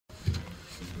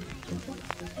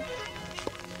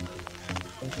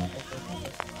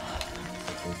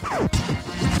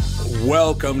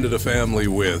Welcome to the family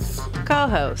with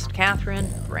co-host Catherine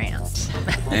Brandt.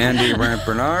 Andy Brandt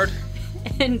Bernard.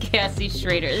 And Cassie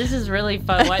Schrader. This is really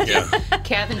fun watching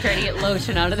Catherine trying to get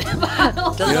lotion out of the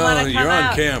bottle. You're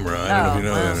on camera. I don't know if you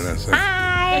know that or not. So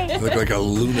Hi. you look like a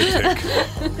lunatic.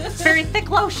 It's very thick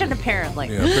lotion, apparently.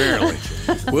 Yeah,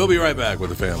 apparently. We'll be right back with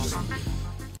the family.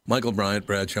 Michael Bryant,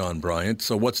 Bradshaw and Bryant.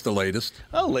 So what's the latest?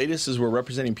 Well, the latest is we're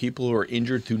representing people who are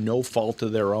injured through no fault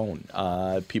of their own.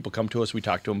 People come to us. We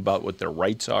talk to them about what their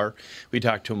rights are. We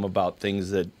talk to them about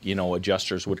things that,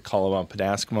 adjusters would call them up and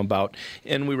ask them about.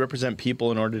 And we represent people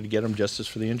in order to get them justice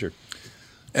for the injured.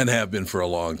 And have been for a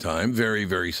long time. Very,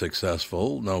 very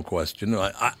successful, no question.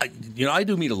 I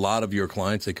do meet a lot of your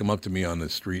clients. They come up to me on the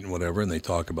street and whatever, and they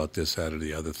talk about this, that, or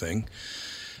the other thing.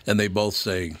 And they both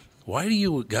say, why do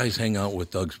you guys hang out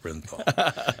with Doug Sprinthal?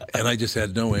 And I just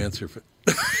had no answer for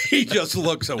He just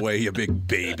looks away, you big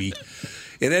baby.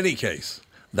 In any case,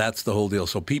 that's the whole deal.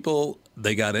 So people,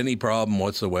 they got any problem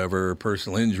whatsoever,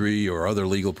 personal injury or other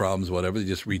legal problems, whatever, they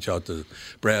just reach out to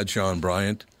Bradshaw and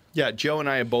Bryant. Yeah, Joe and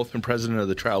I have both been president of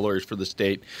the trial lawyers for the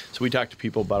state, so we talk to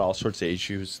people about all sorts of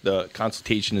issues. The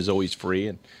consultation is always free,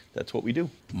 and that's what we do.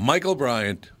 Michael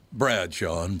Bryant,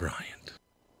 Bradshaw and Bryant.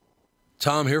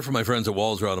 Tom here for my friends at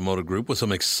Walser Automotive Group with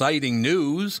some exciting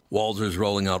news. Walser's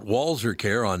rolling out Walser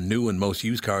Care on new and most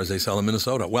used cars they sell in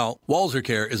Minnesota. Well, Walser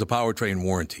Care is a powertrain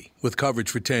warranty with coverage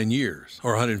for 10 years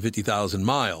or 150,000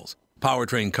 miles.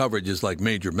 Powertrain coverage is like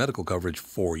major medical coverage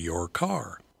for your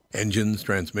car. Engines,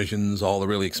 transmissions, all the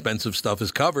really expensive stuff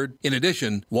is covered. In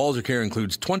addition, Walser Care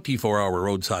includes 24-hour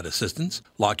roadside assistance.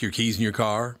 Lock your keys in your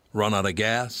car, run out of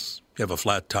gas, you have a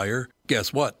flat tire.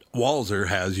 Guess what? Walser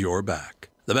has your back.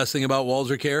 The best thing about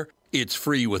Walser Care, it's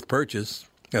free with purchase.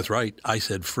 That's right, I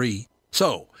said free.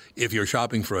 So, if you're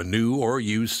shopping for a new or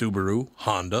used Subaru,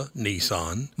 Honda,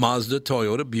 Nissan, Mazda,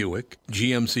 Toyota, Buick,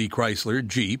 GMC, Chrysler,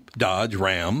 Jeep, Dodge,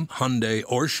 Ram, Hyundai,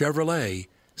 or Chevrolet,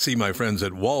 see my friends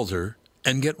at Walser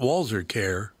and get Walser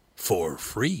Care for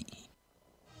free.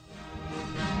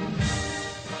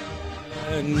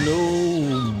 I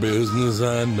know business,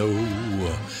 I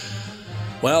know.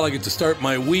 Well, I get to start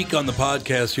my week on the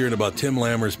podcast hearing about Tim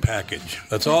Lammer's package.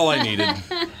 That's all I needed.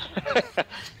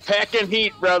 Packing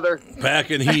heat, brother.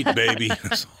 Packing heat, baby.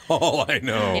 That's all I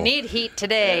know. You need heat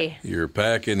today. You're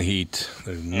packing heat.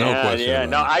 There's no question about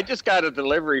No, it. I just got a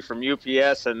delivery from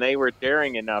UPS, and they were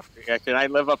daring enough. Actually, I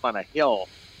live up on a hill.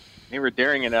 They were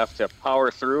daring enough to power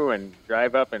through and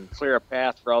drive up and clear a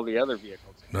path for all the other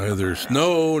vehicles. Neither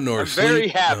snow nor I'm sleet. very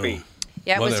happy. No.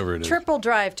 Yeah, it Whatever was it is. triple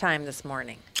drive time this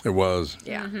morning. It was.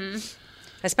 Yeah.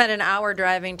 I spent an hour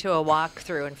driving to a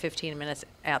walkthrough and 15 minutes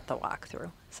at the walkthrough.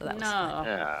 So that was fun.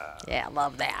 Yeah,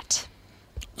 love that.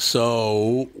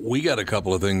 So we got a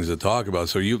couple of things to talk about.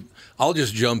 So I'll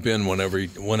just jump in whenever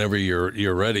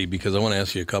you're ready, because I want to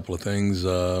ask you a couple of things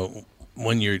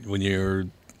when you're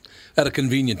at a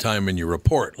convenient time in your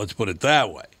report. Let's put it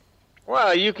that way.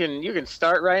 Well, you can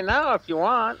start right now if you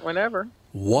want, whenever.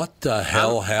 What the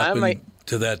hell happened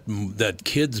to that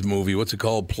kids movie? What's it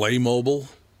called? Playmobil?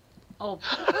 Oh,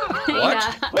 What?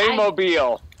 yeah.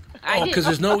 Playmobil. Oh, because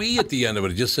there's no E at the end of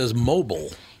it. It just says mobile.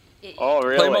 Oh,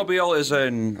 really? Playmobil is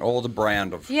an old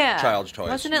brand of child's toys.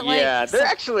 Wasn't it like... Yeah, they're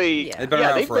actually... They've been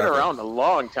around they've forever. been around a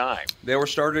long time. They were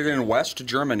started in West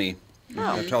Germany.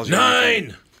 That tells you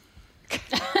 9!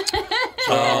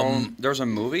 There's a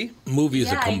movie. Movie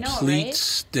is Yeah, a I know, complete right?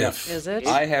 stiff. Is it?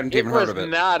 I hadn't It even heard was of it.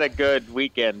 not a good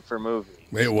weekend for movies.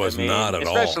 It was not at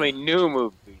all. Especially new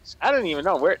movies. I don't even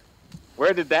know.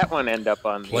 Where did that one end up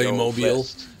on the old Playmobil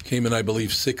list? came in, I believe,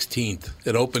 16th.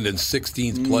 It opened in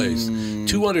 16th place.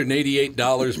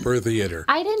 $288 per theater.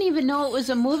 I didn't even know it was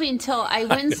a movie until I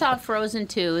went and saw Frozen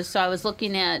 2. So I was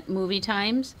looking at movie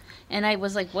times, and I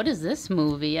was like, what is this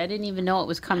movie? I didn't even know it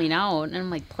was coming out. And I'm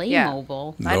like,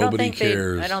 Playmobil. I don't Nobody think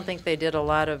cares. I don't think they did a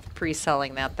lot of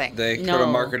pre-selling that thing. They could No. have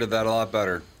marketed that a lot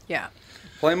better. Yeah.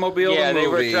 Playmobil Yeah, the they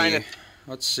were movie. trying to-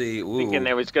 Let's see. Ooh. Thinking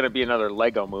there was going to be another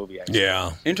Lego movie. I guess.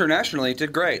 Yeah. Internationally, it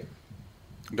did great.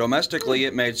 Domestically,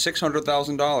 it made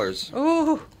 $600,000.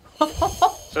 Ooh.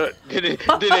 So did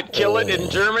it kill it in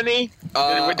Germany?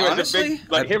 Was it honestly,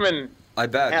 big, like him and I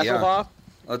bet. Hasselhoff?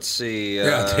 Yeah. Let's see.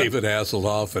 Yeah, David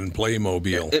Hasselhoff and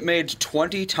Playmobil. It made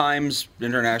 20 times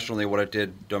internationally what it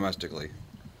did domestically.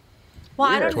 Well,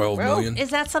 I don't 12 million. Is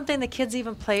that something the kids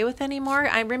even play with anymore?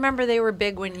 I remember they were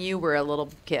big when you were a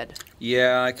little kid.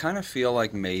 Yeah, I kind of feel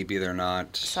like maybe they're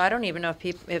not. So I don't even know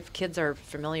if kids are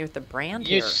familiar with the brand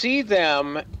You here. see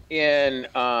them in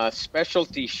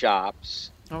specialty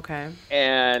shops Okay.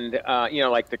 And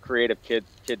like the creative kid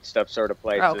stuff sort of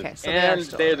places. Okay, so and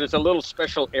there's a little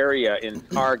special area in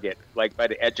Target, like by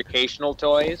the educational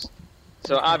toys.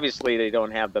 So obviously they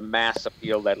don't have the mass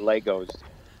appeal that Legos do.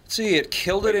 See, it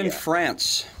killed it in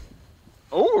France.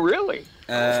 Oh, really?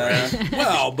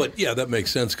 Well, but yeah, that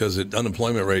makes sense because the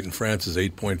unemployment rate in France is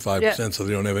 8.5%, so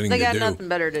they don't have anything to do. They got nothing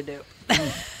better to do.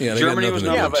 Yeah, Germany was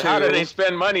number 2. Yeah, but how do they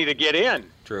spend money to get in?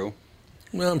 True.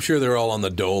 Well, I'm sure they're all on the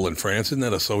dole in France. Isn't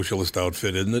that a socialist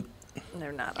outfit, isn't it?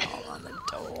 They're not all on the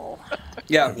dole.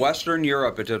 Yeah, Western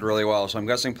Europe, it did really well. So I'm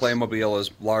guessing Playmobil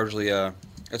is largely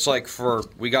it's like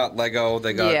we got Lego,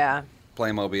 they got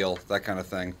Playmobil, that kind of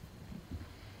thing.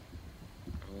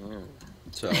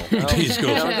 So He's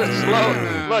going,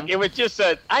 Look, it was just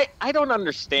I don't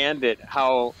understand it,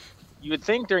 how you would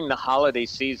think during the holiday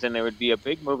season there would be a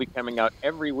big movie coming out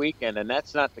every weekend, and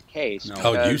that's not the case. No.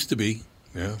 how it used to be.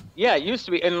 Yeah. Yeah, it used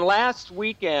to be. And last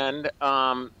weekend,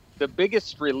 the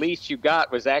biggest release you got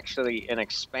was actually an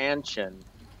expansion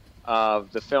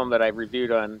of the film that I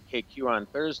reviewed on KQ on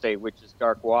Thursday, which is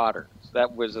Dark Waters.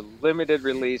 That was a limited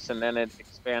release, and then it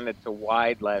expanded to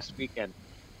wide last weekend.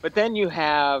 But then you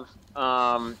have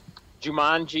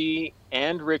Jumanji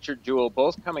and Richard Jewell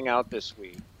both coming out this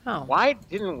week. Oh. Why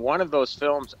didn't one of those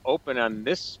films open on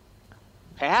this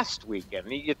past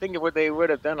weekend? You think they would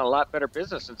have done a lot better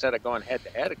business instead of going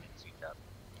head-to-head against each other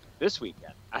this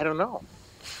weekend. I don't know.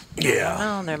 Yeah.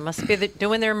 Well, they must be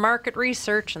doing their market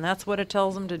research, and that's what it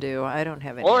tells them to do. I don't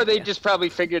have any Or idea. they just probably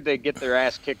figured they'd get their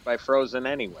ass kicked by Frozen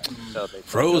anyway. So they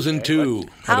Frozen 2 had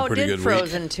a How pretty did good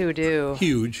Frozen 2 do? week.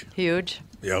 Huge. Huge?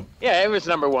 Yep. Yeah, it was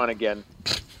number 1 again.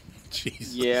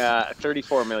 Jesus. Yeah,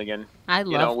 34 million. I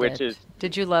loved which it. is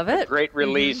Did you love a it? great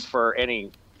release for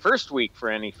any first week for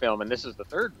any film, and this is the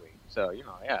 3rd week. So,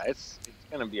 yeah, it's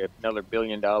going to be another $1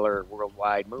 billion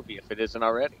worldwide movie if it isn't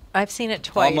already. I've seen it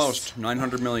twice. almost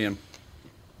 900 million.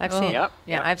 I've seen Yep,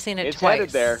 Yeah, yep. I've seen it It's twice. headed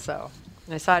there. So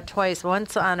I saw it twice.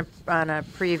 Once on a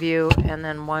preview, and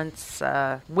then once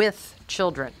with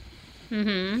children.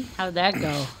 How'd that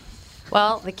go?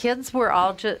 Well, the kids were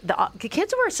all the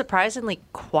kids were surprisingly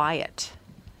quiet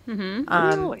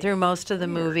through most of the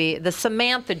movie. The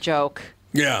Samantha joke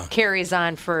Yeah. carries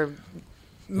on for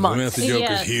months. Samantha joke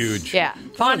Yes. is huge. Yeah, I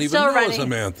don't Fawn's even still know running.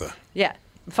 Samantha. Yeah,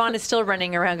 Fawn is still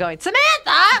running around going,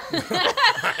 Samantha.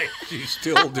 She's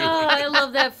still doing Oh, I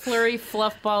love that flurry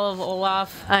fluff ball of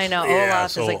Olaf. I know Yeah,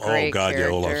 Olaf is a great oh God, character.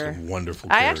 yeah, Olaf's a wonderful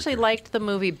I character. actually liked the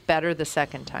movie better the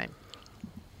second time.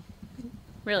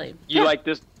 Really? You like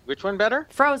this? Which one better?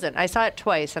 Frozen. I saw it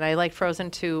twice, and I liked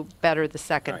Frozen 2 better the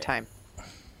second time.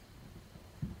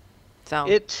 So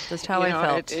just how I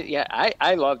felt.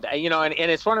 I loved it.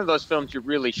 And it's one of those films you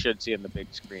really should see on the big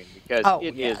screen because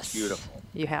it is beautiful.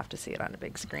 You have to see it on a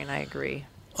big screen. I agree.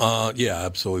 Yeah,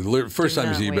 absolutely. First Do time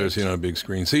you not see it, you better wait. see it on a big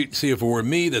screen. See, if it were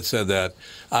me that said that,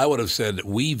 I would have said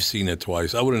we've seen it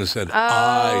twice. I wouldn't have said I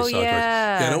saw it twice.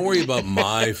 yeah. Yeah, don't worry about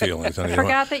my feelings, honey. I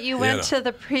forgot that you went to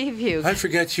the preview. I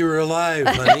forgot you were alive,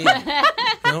 honey.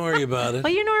 Don't worry about it.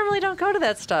 Well, you normally don't go to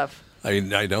that stuff, I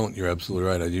don't. You're absolutely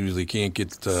right. I usually can't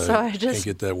get so I just can't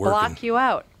get that working. block you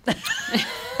out.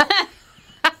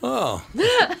 Oh,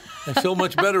 I feel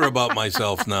much better about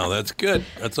myself now. That's good.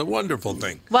 That's a wonderful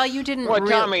thing. Well, you didn't. Well,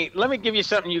 Tommy, let me give you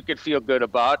something you could feel good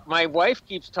about. My wife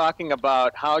keeps talking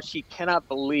about how she cannot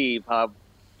believe how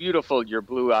beautiful your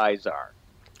blue eyes are.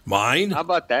 Mine? How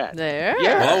about that? There.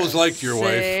 Yeah. Well, I always liked your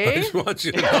wife. I See? just want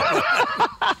you to know.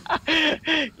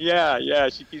 Yeah.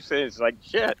 She keeps saying it's like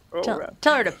shit. Oh,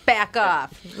 Tell her to back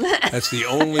off. That's the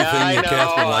only thing I that know,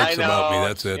 Catherine likes I about me. know.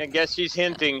 That's it. I guess she's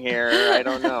hinting here. I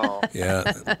don't know.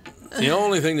 Yeah. The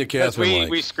only thing that Catherine likes.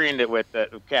 We screened it with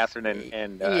Catherine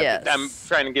and Yes. I'm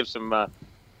trying to give some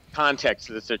context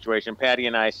to the situation. Patty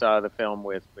and I saw the film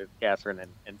with Catherine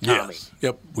and Tommy. Yes.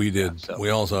 Yep, we did. Yeah, so. We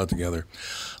all saw it together.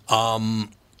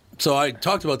 So I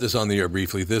talked about this on the air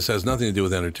briefly. This has nothing to do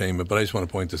with entertainment, but I just want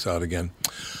to point this out again.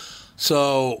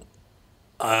 So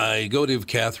I go to give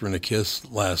Catherine a kiss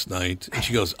last night, and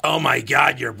she goes, "Oh, my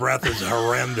God, your breath is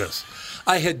horrendous."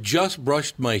 I had just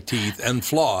brushed my teeth and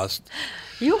flossed.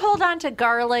 You hold on to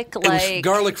garlic It was like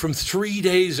garlic from 3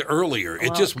 days earlier.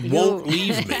 It just won't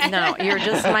leave me. No, you're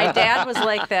just. My dad was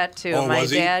like that too. Oh, my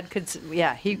was he? dad could.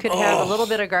 Yeah, he could have a little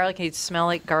bit of garlic. He'd smell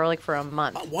like garlic for a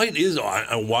month. What is?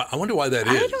 I wonder why that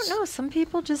is. I don't know. Some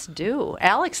people just do.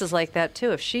 Alex is like that too.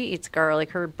 If she eats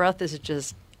garlic, her breath is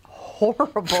just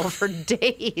horrible for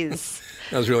days.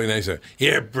 That was really nice.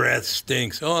 Your breath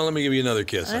stinks. Oh, let me give you another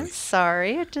kiss, I'm honey.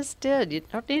 sorry, it just did. You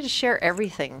don't need to share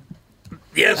everything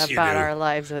Yes, you do. about our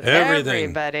lives with Everything.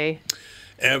 everybody.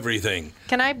 Everything.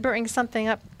 Can I bring something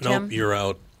up, Tim? Nope, you're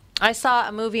out. I saw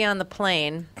a movie on the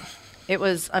plane. It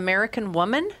was American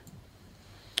Woman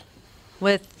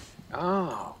with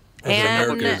Annette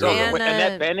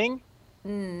Bening.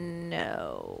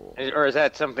 No. Or is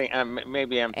that something?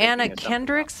 Maybe I'm. Anna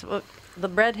Kendricks, the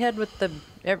redhead with the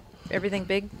everything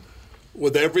big.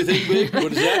 With everything big?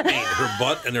 What does that mean? Her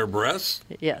butt and her breasts?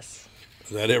 Yes. Is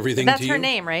that everything That's to you? her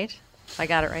name, right? I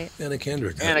got it right. Anna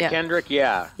Kendrick. Anna Kendrick,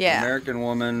 yeah. American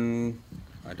Woman,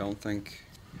 I don't think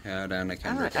had Anna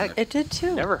Kendrick in it. It did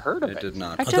too. Never heard of it. It did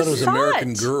not. I I thought it was saw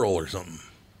American it. Girl or something.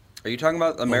 Are you talking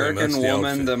about American that's the Woman,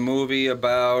 outfit. the movie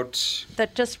about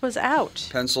That just was out.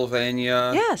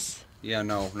 Pennsylvania? Yes. Yeah,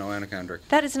 no Anna Kendrick.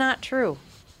 That is not true.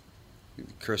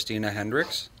 Christina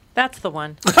Hendricks? That's the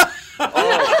one.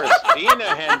 Oh,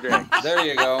 Christina Hendricks. There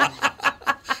you go. Yeah,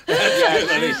 she's, Yeah,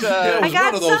 it was I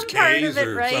got one of those some part K's of it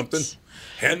or right. something.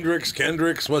 Hendricks,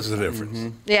 Kendricks, what's the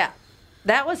difference? Yeah.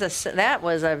 That was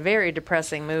a very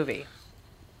depressing movie.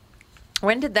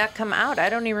 When did that come out? I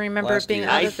don't even remember Last it being year.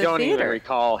 out I at the don't even theater.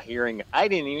 recall hearing. I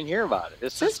didn't even hear about it.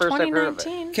 This is This the is first I've heard of it.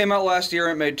 2019. Came out last year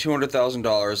and made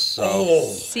 $200,000. So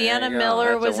Oh. Sienna There you go.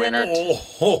 Miller That's a was in winner. it. Oh,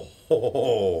 ho,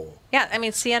 ho. Yeah, I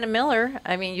mean Sienna Miller.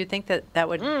 I mean, you'd think that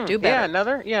would do Yeah,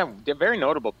 better. they're very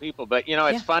notable people. But it's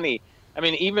Yeah. funny. I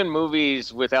mean, even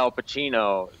movies with Al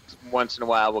Pacino once in a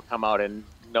while will come out and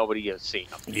nobody has seen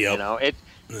them. Yep. It's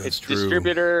That's true.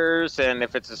 distributors, and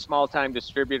if it's a small time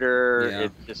distributor, Yeah.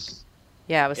 it just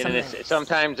Yeah, it was and something.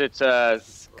 sometimes it's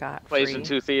Scott plays free. in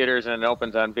 2 theaters and it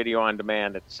opens on video on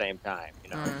demand at the same time.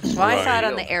 Well, I saw Right. it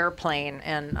on the airplane,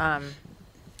 and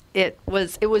it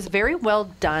was very well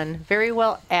done, very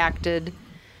well acted.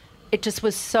 It just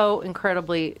was so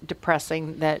incredibly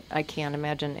depressing that I can't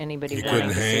imagine anybody You wanting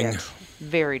couldn't to see hang. it.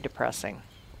 Very depressing.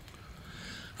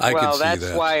 I well, could see that's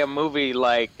that. why a movie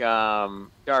like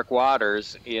Dark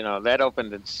Waters, that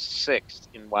opened in 6th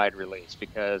in wide release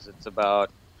because it's about,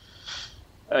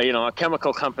 a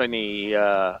chemical company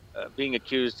being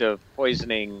accused of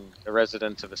poisoning the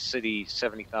residents of a city,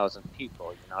 70,000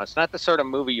 people. It's not the sort of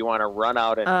movie you want to run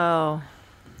out and Oh,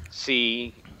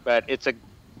 see, but it's a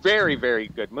very, very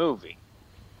good movie.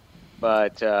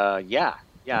 But yeah,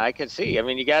 I can see. I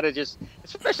mean, you got to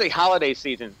especially holiday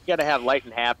season, you got to have light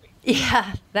and happy.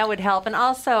 yeah, that would help. And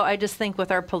also, I just think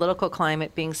with our political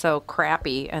climate being so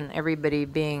crappy and everybody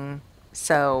being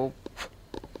so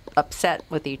upset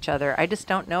with each other, I just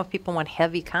don't know if people want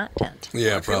heavy content.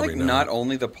 Yeah, I feel probably like not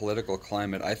only the political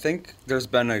climate. I think there's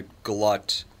been a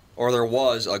glut, or there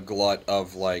was a glut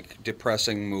of like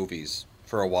depressing movies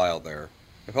for a while there.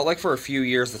 It felt like for a few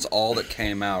years that's all that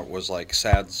came out was like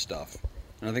sad stuff,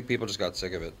 and I think people just got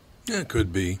sick of it. Yeah, it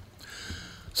could be.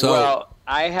 So, Well,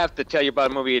 I have to tell you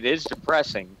about a movie. It is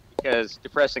depressing because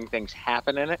depressing things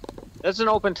happen in it. It doesn't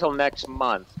open till next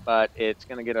month, but it's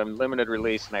going to get a limited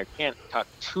release, and I can't talk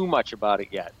too much about it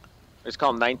yet. It's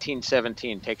called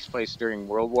 1917. Takes place during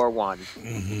World War I.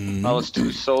 Follows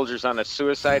 2 soldiers on a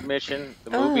suicide mission.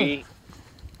 The movie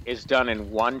is done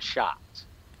in one shot.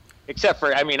 Except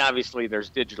for, obviously there's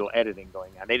digital editing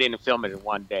going on. They didn't film it in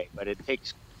one day, but it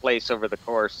takes place over the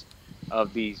course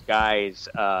of these guys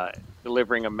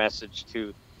delivering a message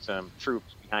to some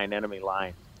troops behind enemy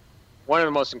lines. One of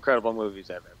the most incredible movies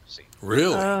I've ever seen.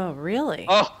 really? Oh, really?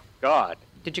 Oh, God.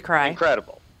 Did you cry?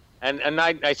 Incredible. And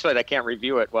I said I can't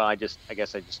review it. Well, I guess I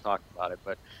just talked about it.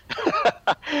 But,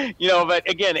 but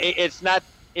again, it's not...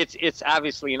 It's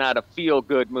obviously not a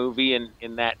feel-good movie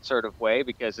in that sort of way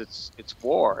because it's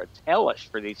war. It's hellish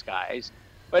for these guys,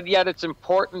 but yet it's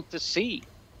important to see.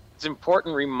 It's an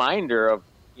important reminder of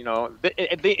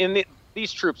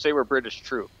these troops. They were British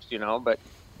troops, but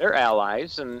they're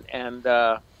allies, and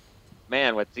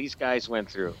man, what these guys went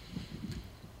through.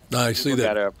 I see People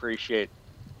got that. to appreciate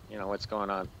what's going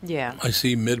on. Yeah. I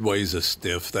see Midway's a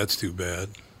stiff. That's too bad.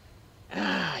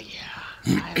 Yeah.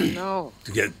 I don't know.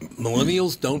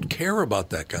 Millennials don't care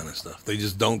about that kind of stuff. They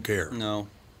just don't care. No.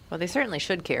 Well, they certainly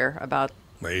should care about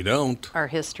They don't. our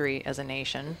history as a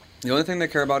nation. The only thing they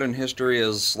care about in history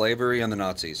is slavery and the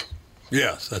Nazis.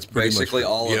 Yes, that's pretty Basically much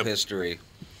all Yep. of history,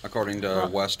 according to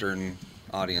Western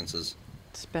audiences.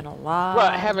 It's been a lot.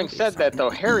 Well, having said that, though,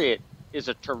 Harriet is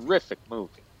a terrific movie.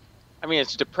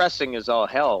 It's depressing as all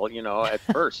hell, at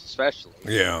first, especially.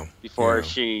 Yeah. Before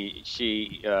yeah.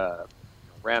 she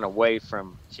ran away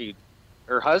from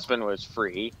her husband was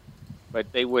free,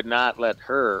 but they would not let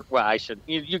her. Well,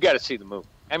 you got to see the movie.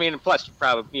 Plus you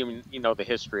probably you know the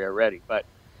history already, but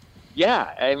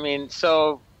yeah,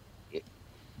 so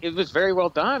it was very well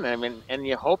done. And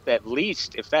you hope that at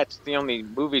least if that's the only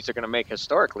movies they're going to make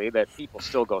historically, that people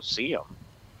still go see them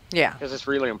Yeah, because it's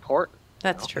really important.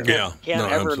 that's true. Yeah. Can't No,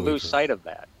 ever absolutely lose true. sight of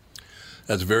that.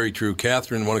 That's very true.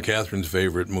 Catherine, one of Catherine's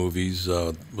favorite movies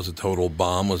was A Total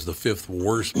Bomb, was the 5th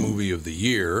worst movie of the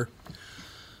year.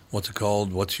 What's it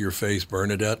called? What's Your Face,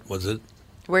 Bernadette? Was it?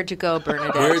 Where'd you go,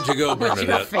 Bernadette? Where'd you go,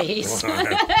 Bernadette? face? I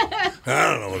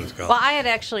don't know what it's called. Well, I had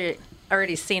actually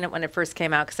already seen it when it first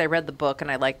came out because I read the book and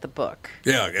I liked the book.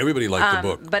 Yeah, everybody liked the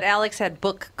book. But Alex had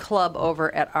book club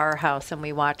over at our house and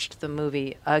we watched the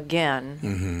movie again.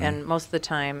 Mm-hmm. And most of the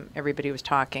time, everybody was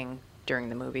talking during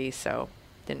the movie, so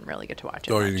didn't really get to watch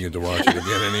it. Oh, you didn't get to watch it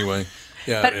again anyway.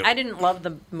 Yeah, But I didn't love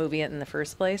the movie in the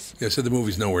first place. I said the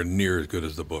movie's nowhere near as good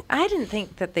as the book. I didn't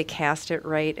think that they cast it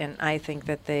right, and I think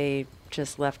that they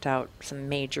just left out some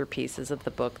major pieces of the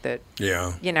book that,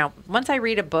 Yeah. you know, once I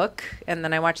read a book and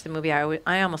then I watch the movie,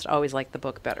 I almost always like the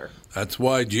book better. That's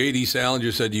why J.D.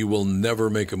 Salinger said you will never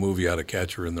make a movie out of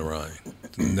Catcher in the Rye.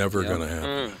 It's never going to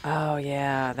happen. Oh,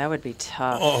 yeah, that would be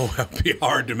tough. Oh, it'd be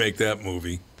hard to make that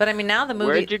movie. But, I mean, now the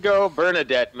movie... Where'd You Go,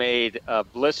 Bernadette made a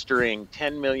blistering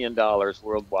 $10 million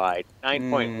worldwide,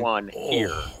 9.1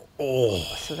 here. Oh,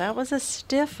 So that was a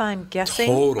stiff, I'm guessing.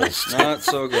 total stiff. Not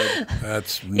so good.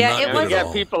 That's Yeah, not it good was- You at got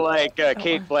all. people like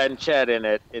Kate Blanchett in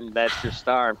it, and that's your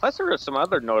star. And plus, there were some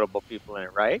other notable people in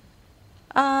it, right?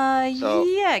 So-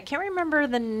 Yeah, I can't remember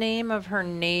the name of her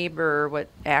neighbor, what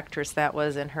actress that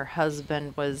was, and her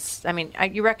husband was... I mean,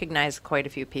 you recognize quite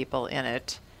a few people in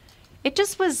it. It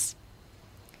just was...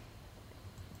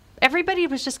 Everybody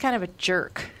was just kind of a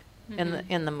jerk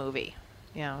in the movie.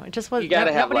 You know, it just was... You got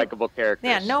to have nobody- likable characters.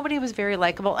 Yeah, nobody was very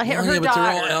likable. Oh, Her yeah, but daughter...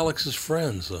 they're all Alex's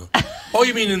friends. Though. Oh,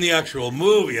 you mean in the actual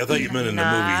movie? I thought you meant in the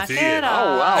Knock movie it theater. off.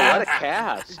 Oh, wow, what a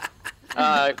cast.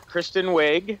 Kristen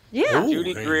Wiig, Yeah. Ooh.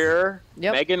 Judy man. Greer,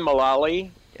 Yep. Megan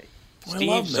Mullally, I Steve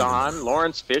love Megan Zahn, Mullally.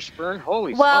 Lawrence Fishburne.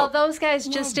 Holy Well, smoke. those guys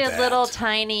just Love did little that.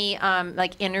 tiny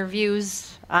like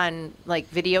interviews on like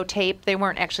videotape. They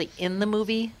weren't actually in the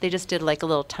movie. They just did like a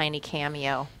little tiny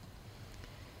cameo.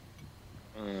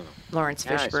 Lawrence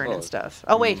Yeah, I Fishburne and suppose. stuff.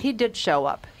 Oh wait, he did show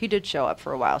up. He did show up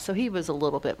for a while, so he was a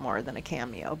little bit more than a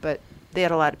cameo. But they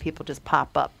had a lot of people just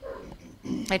pop up.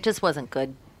 It just wasn't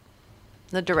good.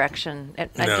 The direction,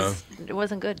 No. it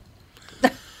wasn't good.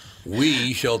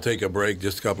 We shall take a break,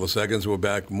 just a couple of seconds. We're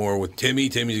back more with Timmy.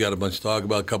 Timmy's got a bunch to talk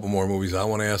about, a couple more movies I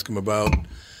want to ask him about.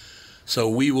 So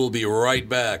we will be right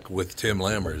back with Tim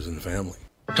Lammers and family.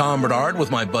 Tom Bernard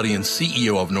with my buddy and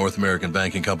CEO of North American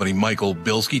Banking Company, Michael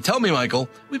Bilski. Tell me, Michael,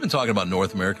 we've been talking about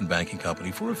North American Banking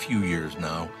Company for a few years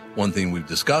now. One thing we've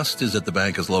discussed is that the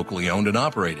bank is locally owned and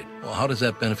operated. Well, how does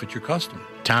that benefit your customer?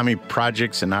 Tommy,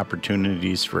 projects and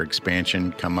opportunities for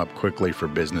expansion come up quickly for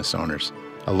business owners.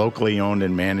 A locally owned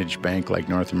and managed bank like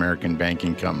North American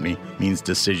Banking Company means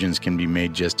decisions can be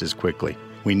made just as quickly.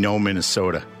 We know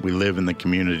Minnesota. We live in the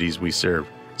communities we serve.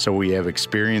 So we have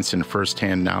experience and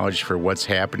firsthand knowledge for what's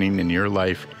happening in your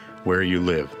life where you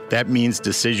live. That means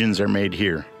decisions are made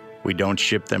here. We don't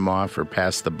ship them off or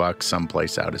pass the buck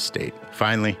someplace out of state.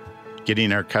 Finally,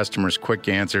 getting our customers quick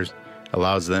answers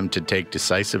allows them to take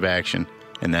decisive action,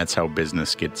 and that's how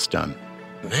business gets done.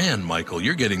 Man, Michael,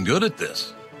 you're getting good at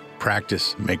this.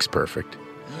 Practice makes perfect.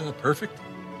 Perfect.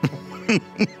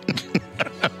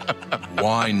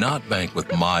 Why not bank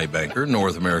with my banker,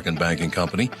 North American Banking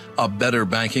Company? A better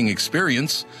banking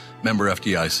experience. Member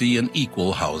FDIC, an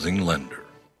equal housing lender.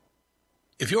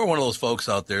 If you're one of those folks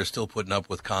out there still putting up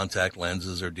with contact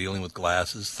lenses or dealing with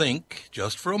glasses, think,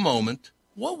 just for a moment,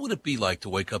 what would it be like to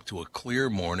wake up to a clear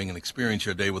morning and experience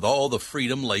your day with all the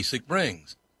freedom LASIK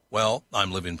brings? Well,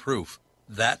 I'm living proof.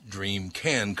 That dream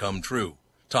can come true.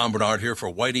 Tom Bernard here for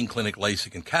Whiting Clinic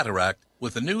LASIK and Cataract.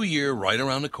 With the new year right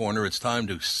around the corner, it's time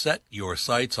to set your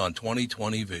sights on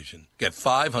 20/20 vision. Get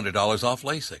 $500 off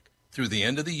LASIK through the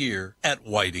end of the year at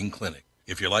Whiting Clinic.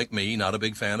 If you're like me, not a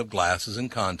big fan of glasses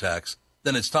and contacts,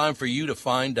 then it's time for you to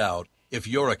find out if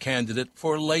you're a candidate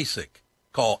for LASIK.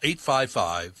 Call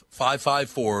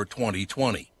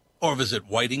 855-554-2020 or visit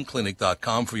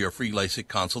whitingclinic.com for your free LASIK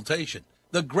consultation.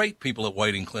 The great people at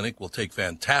Whiting Clinic will take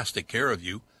fantastic care of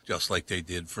you, just like they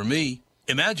did for me.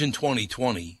 Imagine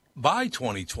 2020, buy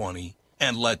 2020,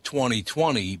 and let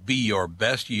 2020 be your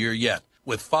best year yet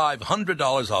with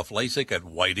 $500 off LASIK at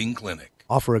Whiting Clinic.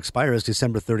 Offer expires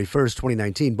December 31st,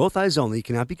 2019. Both eyes only,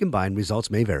 cannot be combined.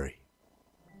 Results may vary.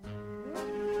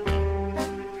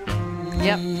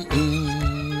 Yep.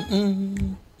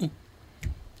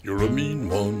 You're a mean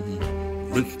one,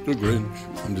 Mr.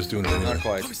 Grinch. I'm just doing it anyway. Not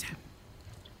quite.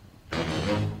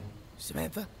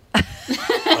 Samantha?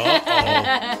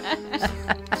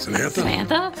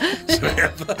 Samantha?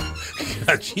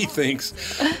 God, she thinks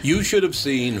you should have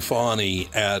seen Fawny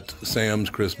at Sam's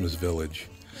Christmas Village.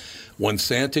 When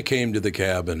Santa came to the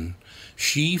cabin,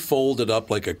 She folded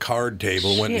up like a card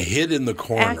table, went and She hid in the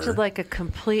corner. Acted like a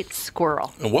complete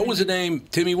squirrel. And what was the name,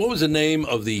 Timmy? What was the name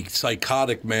of the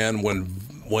psychotic man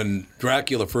when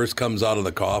Dracula first comes out of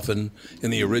the coffin in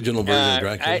the original version of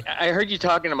Dracula? I heard you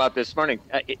talking about this morning.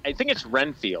 I think it's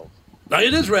Renfield.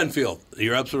 It is Renfield.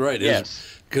 You're absolutely right.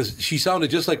 Yes. Because she sounded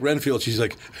just like Renfield. She's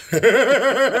like,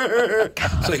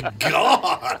 it's like,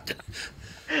 God.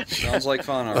 Sounds like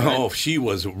fun, all right. Oh, she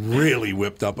was really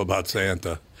whipped up about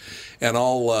Santa. And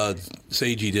all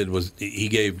Seiji did was he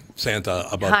gave Santa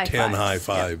about 10 high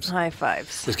fives. Yep. High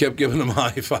fives. Just kept giving him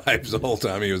high fives the whole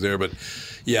time he was there. But,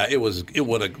 yeah,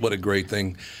 what a great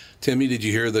thing. Timmy, did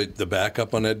you hear the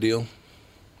backup on that deal?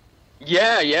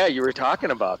 Yeah, you were talking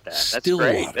about that. That's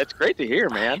Stillwater. great. That's great to hear,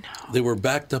 man. They were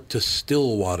backed up to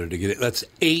Stillwater to get it. That's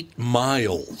 8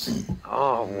 miles.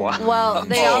 Oh, wow. Well,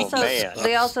 they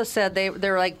man. also said there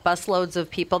were like busloads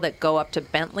of people that go up to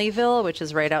Bentleyville, which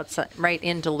is right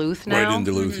in Duluth now. Right in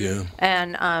Duluth, yeah.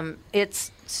 And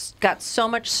it's got so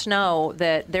much snow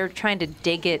that they're trying to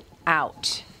dig it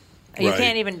out. You Right.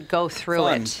 can't even go through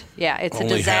Fun. it. Yeah, it's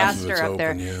Only a half of disaster it's up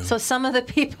there. open, yeah. So some of the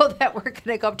people that were going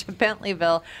to go up to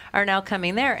Bentleyville are now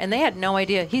coming there, and they had no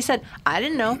idea. He said, "I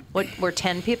didn't know. Were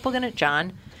 10 people going to?"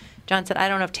 John said, "I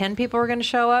don't know if 10 people were going to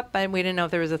show up, and we didn't know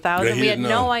if there was 1,000. Yeah, he we had didn't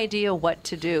no know. idea what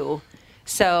to do."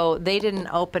 So they didn't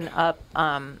open up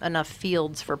enough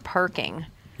fields for parking.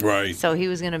 Right. So he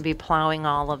was going to be plowing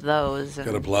all of those. Got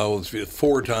to And, plow his field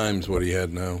 4 times what he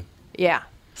had now. yeah.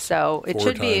 So it 4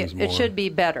 should be times more. it should be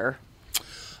better.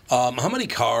 How many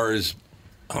cars?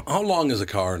 How long is a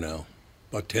car now?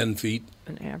 About 10 feet,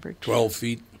 An average. 12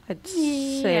 feet. I'd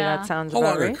say Yeah. that sounds How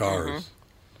about long are right. cars?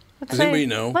 Let's Does say- anybody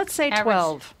know? Let's say Average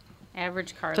 12,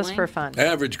 Average car just length. for fun.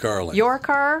 Average car length. Your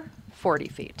car, 40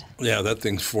 feet. Yeah, that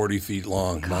thing's 40 feet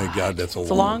long. My God, that's a It's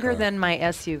long longer car. than my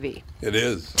SUV. It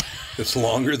is. It's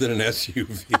longer than an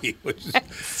SUV, which is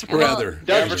Well, rather.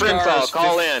 Doug Average car Sprinthal, is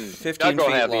call in. 15 Doug will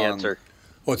feet have the long. answer.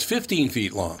 Oh, it's 15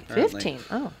 feet long. Apparently. 15.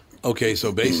 Oh. Okay,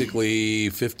 so basically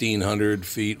 1,500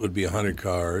 feet would be 100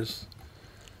 cars,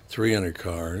 300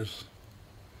 cars,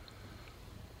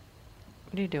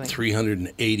 What are you doing?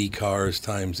 380 cars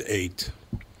times 8.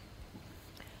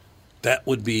 That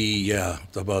would be,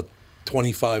 about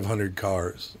 2,500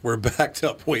 cars. We're backed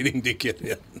up waiting to get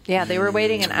in. Yeah, they were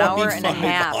waiting an hour and a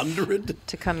half 2,500?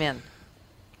 to come in.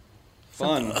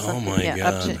 Fun. Oh, my yeah,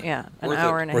 God. Up to, yeah, an Worth it.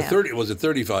 hour and a Or half. 30, was it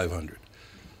 3,500?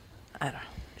 I don't know.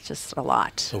 It's just a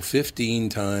lot. So 15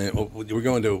 times, we're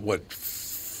going to what?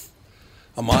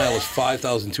 A mile is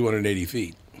 5,280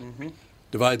 feet.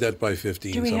 Divide that by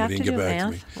 15. Do we Somebody have can to get do back to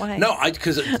me. math? Why? No,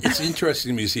 because it's interesting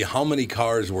to me to see how many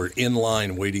cars were in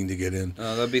line waiting to get in.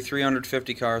 That'd be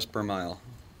 350 cars per mile.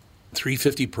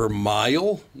 350 per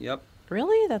mile? Yep.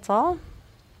 Really? That's all?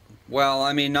 Well,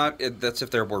 I mean, that's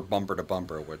if there were bumper to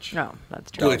bumper, which. No, that's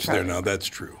true. Which there now, that's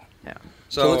true. Yeah.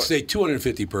 So let's say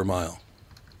 250 per mile,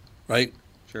 right?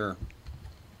 Sure.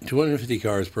 250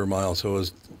 cars per mile, so it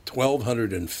was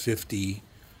 1,250.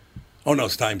 Oh, no,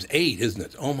 it's times 8, isn't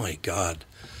it? Oh, my God.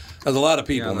 That's a lot of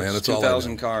people, Yeah, man. that's That's all I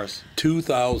 2,000 know. cars.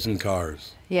 2,000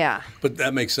 cars. Yeah. But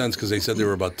that makes sense because they said there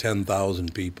were about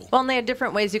 10,000 people. Well, and they had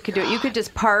different ways you could do it. You could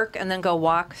just park and then go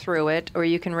walk through it, or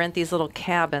you can rent these little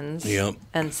cabins. Yep.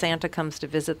 And Santa comes to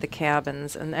visit the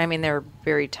cabins. And I mean, they're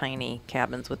very tiny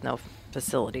cabins with no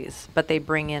facilities. But they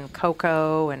bring in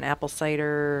cocoa and apple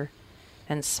cider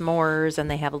and s'mores, and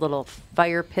they have a little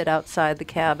fire pit outside the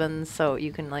cabins, so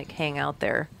you can like hang out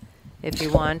there if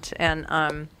you want. And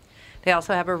they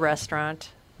also have a restaurant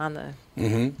on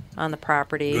the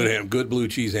property. Good blue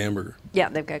cheese hamburger. Yeah,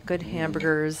 they've got good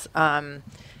hamburgers. And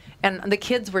the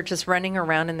kids were just running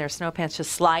around in their snow pants,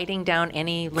 just sliding down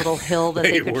any little hill that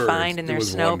they could were. find in It their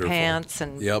was snow wonderful. pants.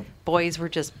 And Yep. boys were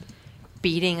just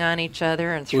beating on each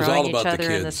other and It was all throwing each about the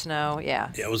other in the kids. snow. Yeah.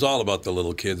 Yeah, it was all about the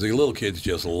little kids. The little kids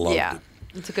just loved Yeah. it.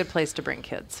 It's a good place to bring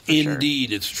kids. For sure.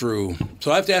 Indeed, it's true.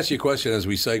 So I have to ask you a question as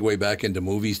we segue back into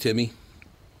movies, Timmy.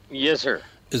 Yes, sir.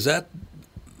 Is that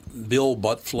Bill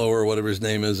Buttflow or whatever his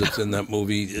name is that's in that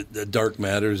movie, Dark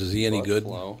Matters? Is he any good?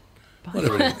 Flow.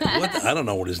 Whatever. I don't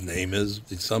know what his name is.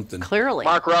 It's something. Clearly.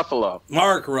 Mark Ruffalo.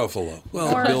 Mark Ruffalo.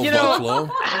 Well, Bill you know,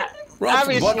 Buttflow.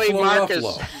 Obviously,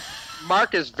 Buttflow.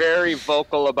 Mark is very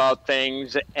vocal about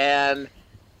things, and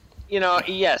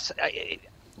yes,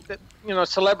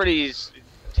 celebrities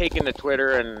taking to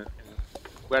Twitter and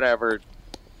whatever,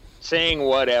 saying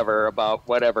whatever about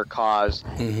whatever cause.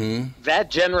 Mm-hmm. That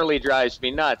generally drives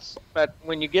me nuts. But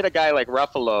when you get a guy like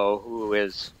Ruffalo, who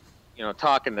is,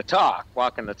 talking the talk,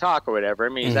 walking the talk, or whatever, I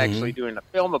mean, he's Mm-hmm. actually doing a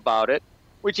film about it,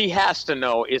 which he has to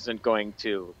know isn't going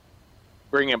to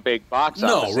bring a big box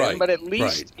office in, right, but at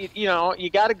least you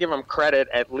got to give him credit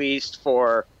at least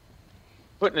for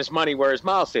putting his money where his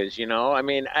mouth is, you know. I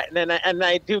mean, and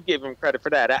I do give him credit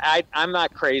for that. I'm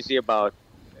not crazy about,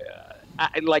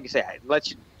 like I say,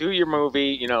 let you do your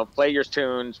movie, you know, play your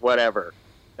tunes, whatever.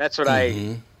 That's what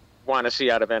I want to see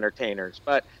out of entertainers.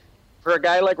 But for a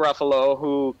guy like Ruffalo,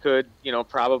 who could, you know,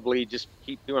 probably just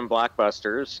keep doing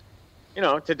blockbusters, you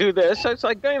know, to do this, it's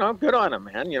like, you know, good on him,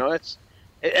 man. You know,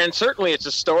 and certainly it's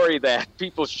a story that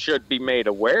people should be made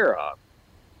aware of.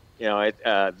 You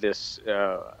know, this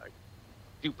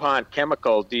DuPont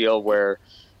chemical deal where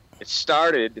it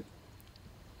started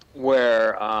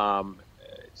where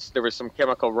there was some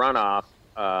chemical runoff,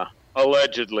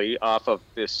 allegedly, off of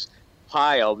this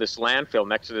pile, this landfill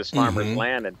next to this farmer's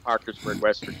land in Parkersburg,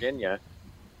 West Virginia,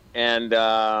 and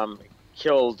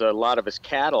killed a lot of his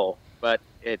cattle, but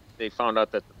they found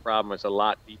out that the problem was a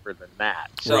lot deeper than that.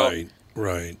 So,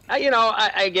 right. You know,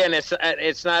 again,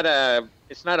 it's not a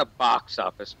box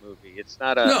office movie. It's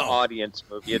not an audience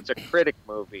movie. It's a critic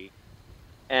movie.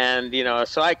 And, you know,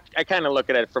 so I kind of look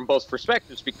at it from both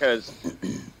perspectives because,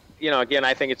 you know, again,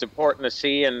 I think it's important to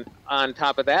see. And on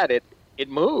top of that, it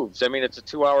moves. I mean, it's a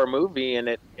 2-hour movie, and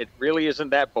it really isn't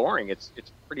that boring. It's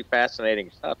pretty fascinating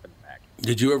stuff, in fact.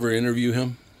 Did you ever interview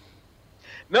him?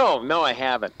 No, I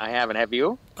haven't. Have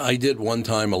you? I did one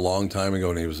time a long time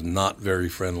ago, and he was not very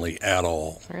friendly at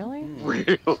all. Really?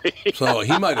 Really? So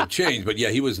he might have changed, but yeah,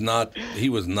 he was not.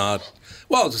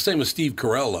 Well, it's the same with Steve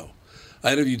Carell, though.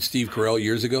 I interviewed Steve Carell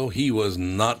years ago. He was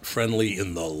not friendly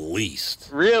in the least.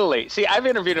 Really? See, I've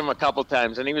interviewed him a couple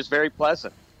times, and he was very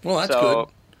pleasant. Well, that's good.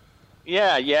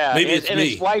 Yeah. Maybe it's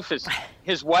me.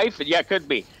 His wife, yeah, could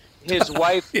be. His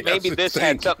wife, Yes, maybe this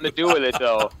had something to do with it,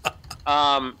 though.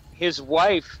 His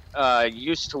wife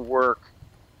used to work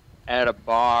at a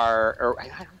bar, or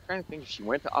I'm trying to think if she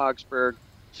went to Augsburg.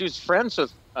 She was friends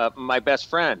with my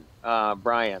best friend,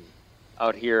 Brian,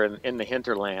 out here in the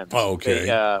hinterlands. Oh,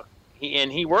 okay.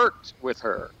 He worked with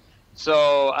her.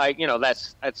 So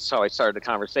that's how I started the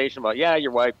conversation about,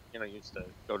 your wife, used to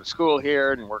go to school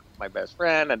here and work with my best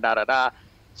friend and da-da-da.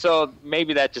 So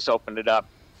maybe that just opened it up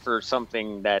for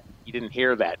something that you didn't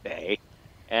hear that day.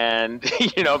 And,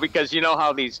 because you know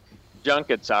how these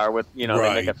junkets are with, they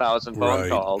make 1,000 phone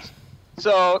calls.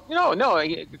 So,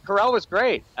 Carell was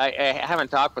great. I haven't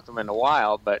talked with him in a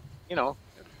while, but,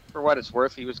 for what it's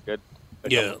worth, he was good a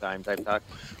couple times I've talked.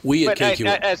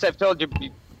 As I've told you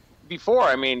before,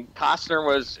 I mean, Costner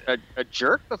was a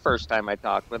jerk the first time I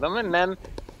talked with him, and then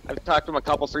I've talked to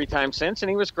him 3 times since, and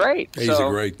he was great. He's a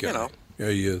great guy. Yeah,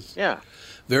 he is. Yeah.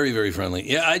 Very, very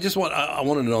friendly. Yeah, I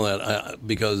want to know that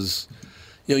because...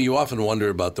 you often wonder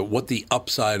about what the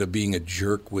upside of being a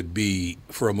jerk would be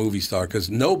for a movie star, because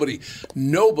nobody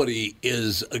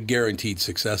is a guaranteed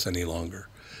success any longer.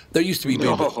 There used to be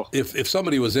people, if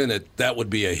somebody was in it, that would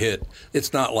be a hit.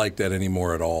 It's not like that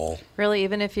anymore at all. Really,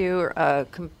 even if you're a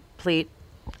complete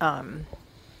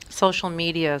social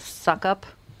media suck-up?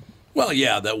 Well,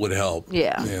 yeah, that would help.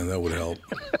 Yeah. Yeah, that would help.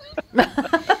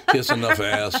 Kiss enough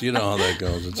ass, you know how that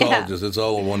goes. It's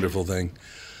all a wonderful thing.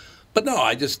 But no,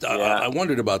 I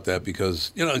wondered about that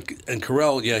because, and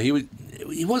Carell,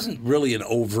 he wasn't really an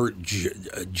overt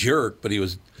jerk, but he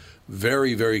was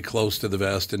very, very close to the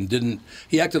vest and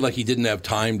he acted like he didn't have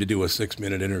time to do a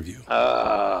 6-minute interview.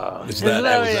 It's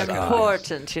very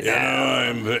important,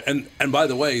 And by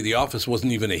the way, The Office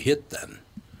wasn't even a hit then.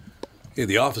 Yeah,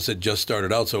 The Office had just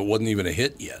started out, so it wasn't even a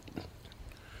hit yet.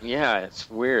 Yeah, it's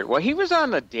weird. Well, he was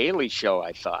on The Daily Show,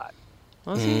 I thought.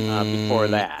 Was he? Before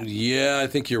that. Yeah, I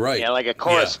think you're right. Yeah, like a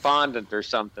correspondent or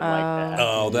something like that.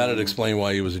 Oh, that'd explain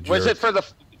why he was a jerk. Was it for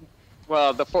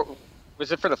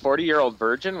was it for the 40-Year-Old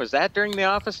Virgin? Was that during The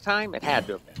Office time? It had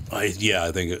to have been. I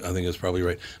think it's probably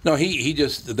right. No, he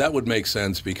just, that would make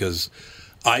sense because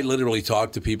I literally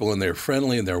talk to people and they're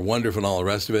friendly and they're wonderful and all the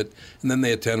rest of it. And then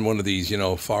they attend one of these,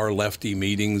 far lefty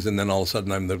meetings, and then all of a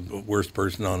sudden I'm the worst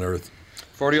person on earth.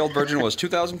 40-Year-Old Virgin was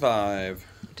 2005.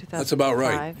 That's about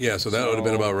right. Yeah, so that would have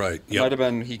been about right. Yep. Might have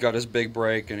been he got his big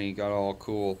break and he got all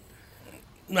cool.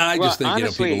 No, I just think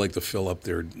honestly, people like to fill up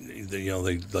they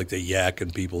like to yak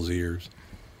in people's ears.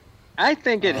 I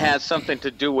think it has something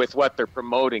to do with what they're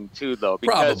promoting too, though.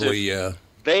 Because probably, yeah.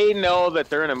 They know that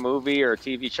they're in a movie or a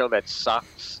TV show that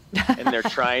sucks, and they're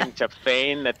trying to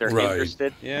feign that they're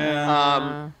interested.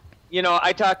 Yeah.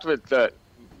 I talked with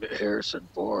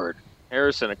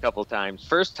Harrison a couple times.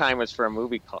 First time was for a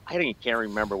movie called, I can't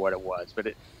remember what it was, but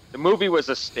the movie was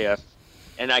a stiff,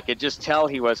 and I could just tell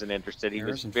he wasn't interested. He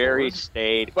was very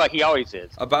staid. Well, he always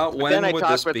is. About when would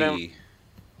this be?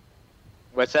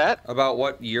 What's that? About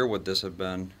what year would this have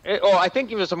been? I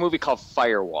think it was a movie called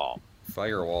Firewall.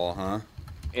 Firewall, huh?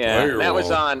 Yeah, Firewall. That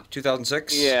was on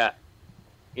 2006. Yeah.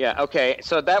 Yeah, okay.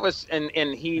 So that was, and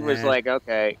he was like,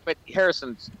 okay, but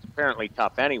Harrison's apparently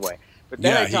tough anyway. But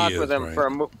then Yeah, I he talked is, with him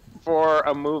right. for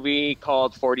a movie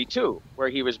called 42, where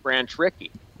he was Branch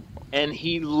Rickey, and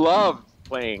he loved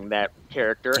playing that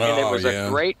character, and it Oh, was yeah. a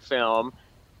great film,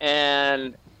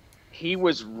 and he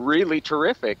was really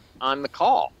terrific on the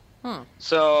call.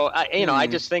 So I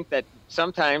just think that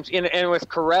sometimes, and with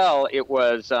Carell, it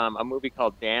was a movie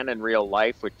called Dan in Real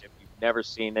Life, which if you've never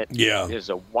seen it, Yeah. is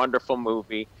a wonderful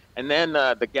movie. And then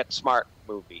the Get Smart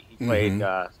movie, he played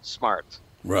Smart.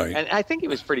 Right. And I think he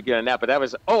was pretty good in that. But that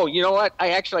was, oh, you know what? I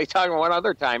actually talked about one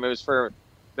other time. It was for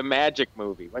the Magic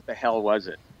movie. What the hell was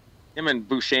it? Him and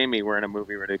Buscemi were in a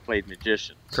movie where they played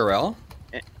magicians. Carell?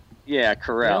 Yeah,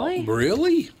 Carell. Really?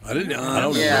 Really? I don't Yeah.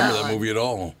 remember that movie at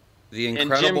all. The And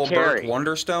Incredible Jim Burt Carrey.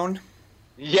 Wonderstone?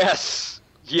 Yes.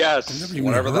 Yes. Never even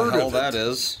Whatever the heard hell of that it.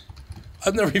 is.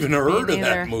 I've never even heard of neither.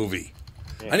 that movie.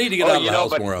 I need to get Oh, out of you the know, house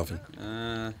but- more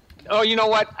often. Oh, you know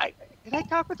what? Did I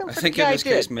talk with him? I think yeah, in this I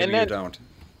case, did. maybe And you then, don't.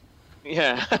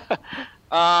 Yeah.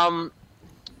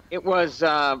 It was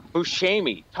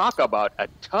Buscemi. Talk about a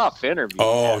tough interview.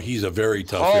 Oh, he's a very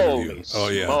tough Holy interview. Oh,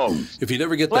 yeah. smokes. If you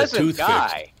never get that Pleasant tooth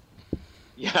guy.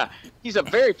 Yeah, he's a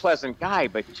very pleasant guy,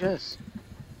 but just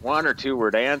one or two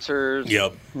word answers. fixed.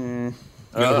 Yep. You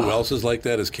know who else is like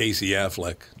that? Is Casey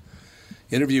Affleck.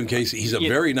 Interviewing Casey, he's a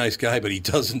very nice guy, but he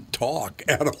doesn't talk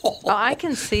at all. Oh, I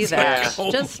can see that. like,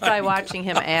 oh Just my by watching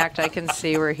him act, I can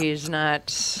see where he's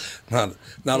not. Not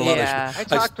a lot Yeah. of. I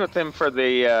talked with him for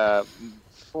the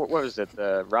what was it?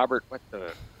 The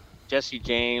Jesse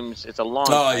James. It's a long.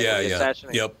 Oh title, yeah, the yeah.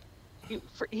 assassination. Yep.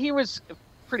 He was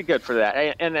pretty good for that,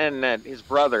 and his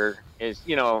brother is,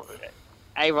 he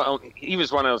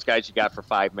was one of those guys you got for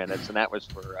 5 minutes, and that was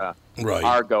for Right.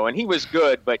 Argo, and he was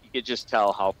good, but you could just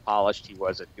tell how polished he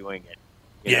was at doing it.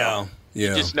 you know? Yeah.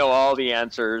 You just know all the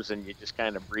answers, and you just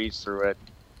kind of breeze through it.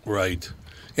 Right.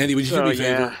 Andy, would you do So, me a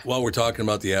favor, yeah. while we're talking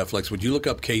about the Afflecks, would you look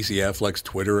up Casey Affleck's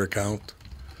Twitter account?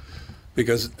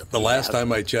 Because the last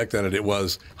time I checked on it, it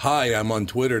was, "Hi, I'm on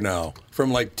Twitter now," from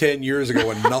like 10 years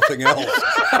ago and nothing else.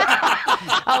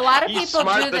 A lot of He's people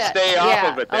smart do to that. stay off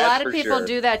Yeah, of it, a that's lot for of people sure.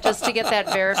 do that just to get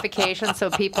that verification, so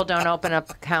people don't open up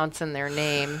accounts in their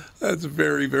name. That's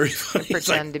very, very funny. It's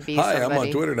Pretend to be "Hi, I'm on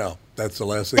somebody." Twitter now." That's the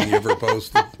last thing you ever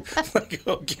posted. It's like,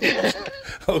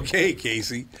 okay,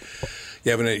 Casey.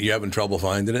 You having trouble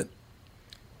finding it?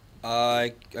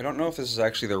 I don't know if this is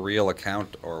actually the real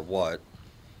account or what,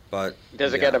 but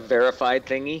Does it yeah, get a verified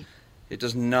thingy? It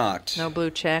does not. No blue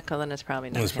check. Well, then it's probably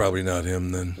not. It's him. probably not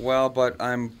him then. Well, but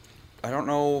I don't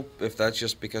know if that's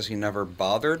just because he never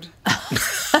bothered.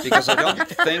 Because I don't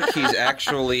think he's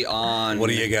actually on What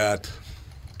do you got?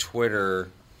 Twitter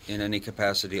in any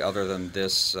capacity other than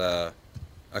this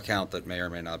account that may or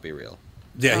may not be real.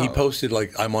 Yeah, he posted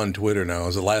like, "I'm on Twitter now." It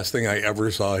was the last thing I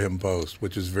ever saw him post,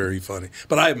 which is very funny.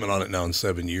 But I haven't been on it now in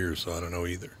 7 years, so I don't know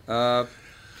either.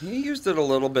 He used it a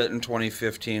little bit in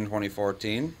 2015,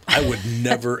 2014. I would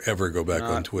never, ever go back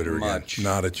on Not Twitter much. again.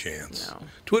 Not a chance. No.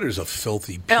 Twitter's a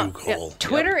filthy No, puke yeah, hole.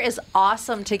 Twitter is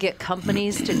awesome to get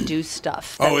companies to do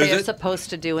stuff that Oh, is they're it?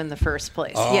 supposed to do in the first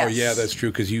place. Oh, yes. yeah, that's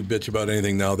true, because you bitch about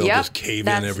anything now, they'll Yep, just cave in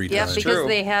that's- every yep, time. because True.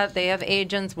 they have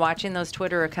agents watching those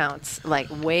Twitter accounts like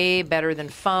way better than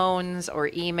phones or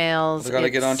emails. They got to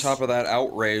get on It's- top of that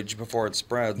outrage before it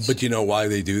spreads. But you know why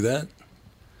they do that?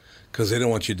 Because they don't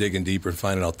want you digging deeper and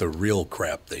finding out the real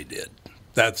crap they did.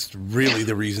 That's really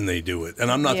the reason they do it. And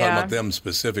I'm not talking Yeah. about them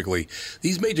specifically.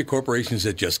 These major corporations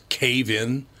that just cave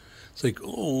in, it's like,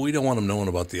 oh, we don't want them knowing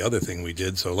about the other thing we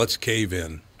did, so let's cave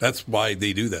in. That's why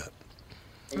they do that.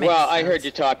 Well, I heard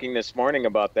you talking this morning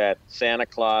about that Santa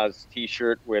Claus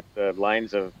T-shirt with the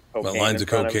lines of cocaine. About lines in of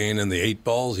front cocaine and the 8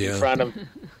 balls, in yeah. front of.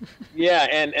 Yeah,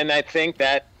 and I think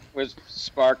that was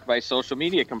sparked by social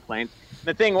media complaints.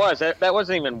 The thing was that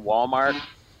wasn't even Walmart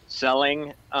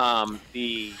selling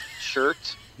the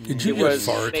shirt. Did you It just was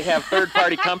fart? they have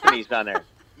third-party companies on there.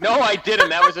 No, I didn't.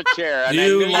 That was a chair. And I You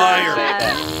knew were gonna liar. say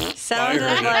that. Sounded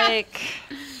I heard it. like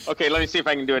Okay, let me see if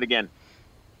I can do it again.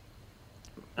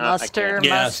 I muster, can't.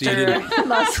 Yeah, see, you did mustard,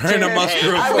 mustard. Trying to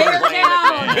muster I a was fart. playing it,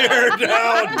 man. Bear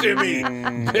down,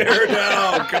 Timmy. Bear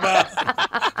down. Come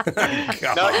on.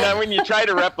 God. No, when you try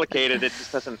to replicate it, it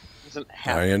just doesn't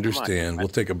happen. I understand. We'll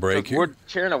take a break here. Wood,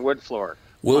 chair and a wood floor.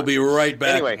 We'll be right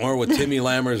back. Anyway. More with Timmy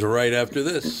Lammers right after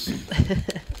this.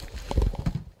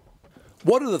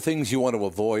 What are the things you want to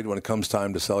avoid when it comes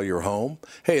time to sell your home?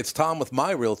 Hey, it's Tom with my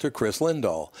realtor, Chris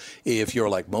Lindahl. If you're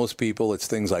like most people, it's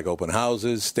things like open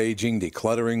houses, staging,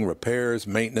 decluttering, repairs,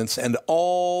 maintenance, and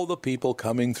all the people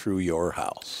coming through your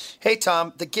house. Hey,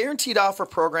 Tom, the Guaranteed Offer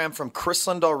program from Chris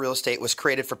Lindahl Real Estate was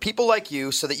created for people like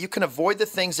you so that you can avoid the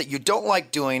things that you don't like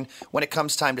doing when it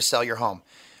comes time to sell your home.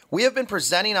 We have been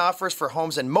presenting offers for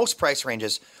homes in most price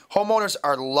ranges. Homeowners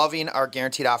are loving our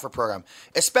Guaranteed Offer program,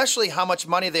 especially how much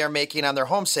money they are making on their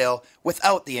home sale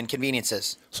without the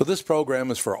inconveniences. So this program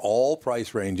is for all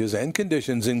price ranges and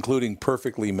conditions, including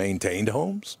perfectly maintained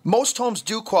homes? Most homes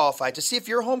do qualify. To see if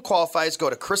your home qualifies, go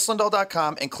to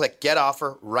chrislindahl.com and click Get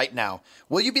Offer right now.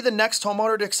 Will you be the next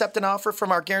homeowner to accept an offer from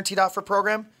our Guaranteed Offer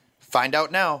program? Find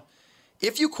out now.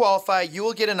 If you qualify, you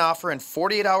will get an offer in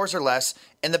 48 hours or less,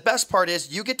 and the best part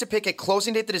is you get to pick a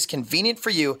closing date that is convenient for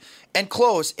you and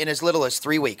close in as little as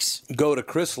 3 weeks. Go to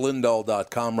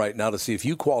chrislindahl.com right now to see if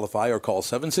you qualify or call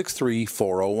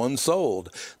 763-401-SOLD.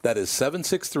 That is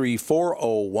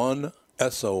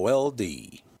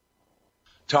 763-401-SOLD.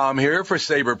 Tom here for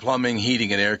Sabre Plumbing,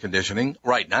 Heating, and Air Conditioning.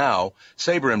 Right now,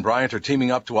 Sabre and Bryant are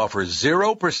teaming up to offer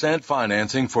 0%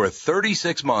 financing for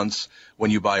 36 months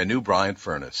when you buy a new Bryant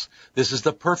furnace. This is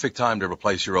the perfect time to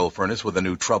replace your old furnace with a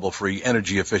new trouble-free,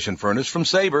 energy-efficient furnace from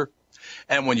Sabre.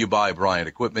 And when you buy Bryant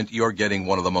equipment, you're getting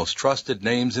one of the most trusted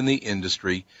names in the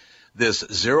industry. This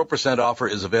 0% offer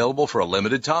is available for a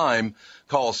limited time.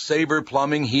 Call Sabre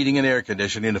Plumbing, Heating, and Air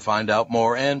Conditioning to find out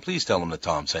more, and please tell them that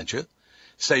Tom sent you.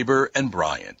 Sabre and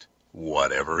Bryant,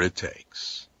 whatever it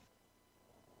takes.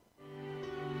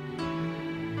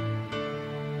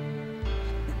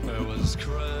 There was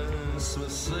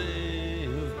Christmas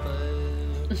Eve,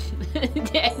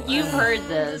 You've heard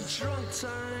this.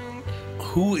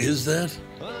 Who is that?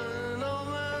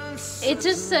 It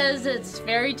just says it's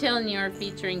Fairy Tale New York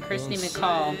featuring Christy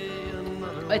McCall.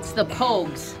 It's the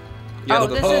Pogues. Yeah,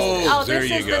 this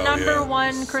is the number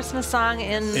one Christmas song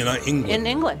in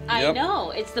England. I know.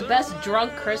 It's the best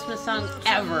drunk Christmas song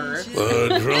ever.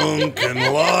 The drunk and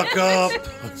lock up.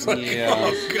 It's like, Yeah.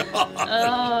 oh, God. Oh,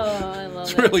 I love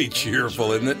It's it. really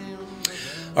cheerful, isn't it?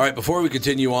 All right, before we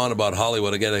continue on about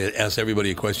Hollywood, I got to ask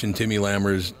everybody a question. Timmy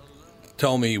Lammers,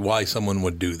 tell me why someone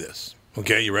would do this.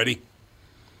 Okay, you ready?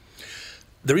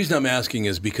 The reason I'm asking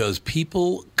is because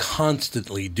people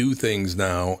constantly do things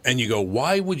now, and you go,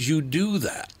 why would you do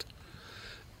that?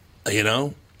 You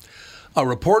know? A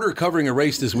reporter covering a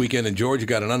race this weekend in Georgia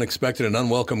got an unexpected and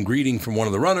unwelcome greeting from one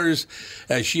of the runners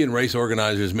as she and race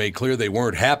organizers made clear they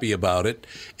weren't happy about it.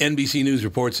 NBC News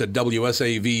reports that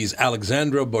WSAV's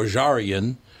Alexandra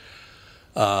Bojarian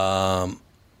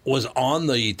was on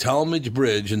the Talmadge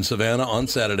Bridge in Savannah on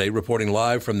Saturday, reporting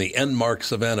live from the Enmark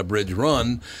Savannah Bridge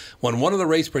run, when one of the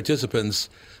race participants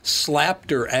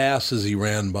slapped her ass as he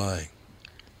ran by.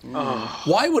 Oh.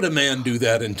 Why would a man do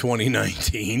that in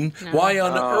 2019? No. Why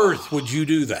on earth would you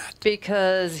do that?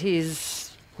 Because he's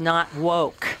not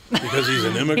woke. Because he's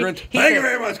an immigrant? Thank you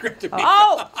very much, Christy.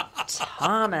 Oh,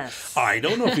 Thomas. I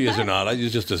don't know if he is or not.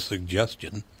 It's just a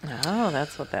suggestion. Oh,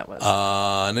 that's what that was.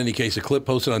 In any case, a clip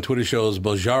posted on Twitter shows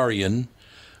Bojarian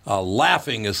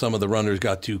laughing as some of the runners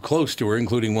got too close to her,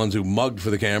 including ones who mugged for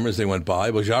the camera as they went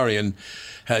by. Bojarian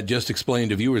had just explained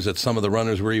to viewers that some of the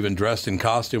runners were even dressed in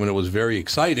costume, and it was very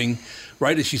exciting.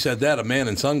 Right as she said that, a man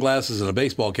in sunglasses and a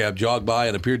baseball cap jogged by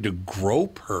and appeared to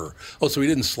grope her. Oh, so he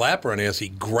didn't slap her on the ass, he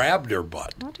grabbed her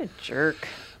butt. What a jerk.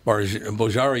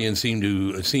 Bojarian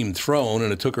seemed thrown,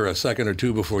 and it took her a second or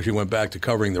two before she went back to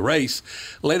covering the race.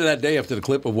 Later that day, after the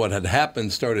clip of what had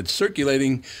happened started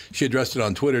circulating, she addressed it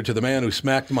on Twitter: "To the man who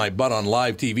smacked my butt on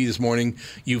live TV this morning,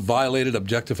 you violated,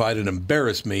 objectified, and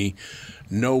embarrassed me.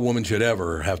 No woman should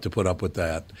ever have to put up with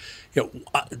that." You know,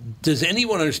 does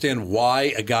anyone understand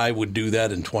why a guy would do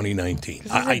that in 2019?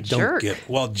 I don't get it.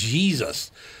 Well,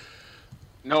 Jesus.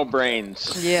 No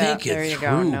brains. Yeah, Think it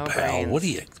through, no pal.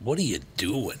 Brains. What are you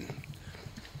doing?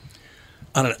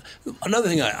 I don't know.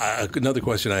 Another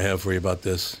question I have for you about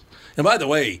this. And by the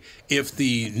way, if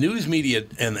the news media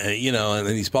and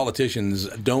these politicians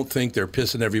don't think they're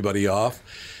pissing everybody off,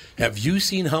 have you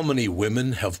seen how many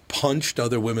women have punched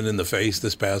other women in the face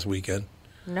this past weekend?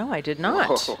 No, I did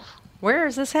not. Whoa. Where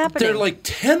is this happening? There are like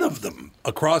 10 of them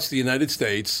across the United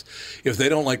States. If they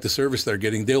don't like the service they're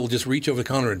getting, they'll just reach over the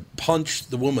counter and punch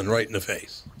the woman right in the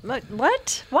face. What?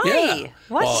 Why? Yeah.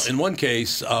 What? Well, in one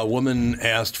case, a woman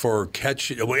asked for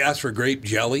grape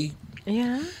jelly.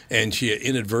 Yeah. And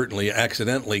she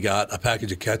accidentally got a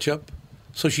package of ketchup.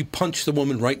 So she punched the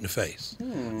woman right in the face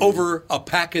over a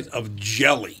packet of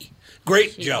jelly.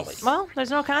 Grape jelly. Well, there's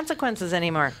no consequences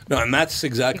anymore. No, and that's You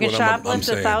exactly can what I'm shoplift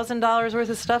saying. $1,000 worth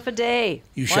of stuff a day.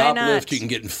 You Why shoplift, not? you can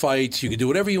get in fights, you can do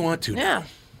whatever you want to. Yeah,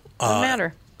 doesn't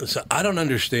matter. So I don't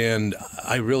understand.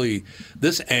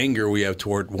 This anger we have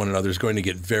toward one another is going to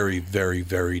get very, very,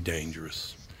 very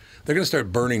dangerous. They're going to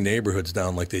start burning neighborhoods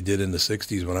down like they did in the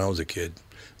 60s when I was a kid.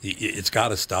 It's got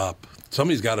to stop.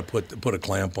 Somebody's got to put a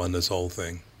clamp on this whole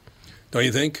thing. Don't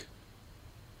you think?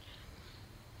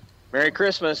 Merry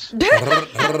Christmas. Yeah,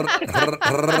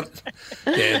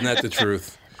 isn't that the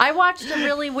truth? I watched a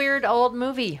really weird old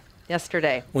movie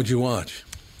yesterday. What'd you watch?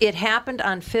 It happened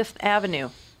on Fifth Avenue.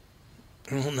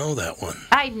 I don't know that one.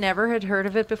 I never had heard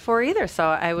of it before either, so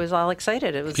I was all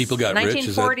excited. It was People got rich,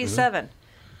 is that- 1947. It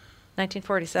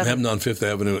 1947. happened on Fifth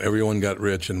Avenue. Everyone got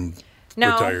rich and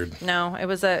retired. No, it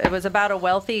was about a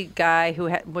wealthy guy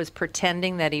who was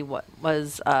pretending that he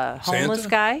was a homeless Santa?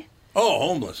 guy. Oh,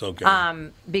 homeless. Okay.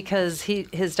 Because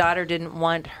his daughter didn't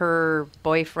want her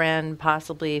boyfriend,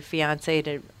 possibly fiance,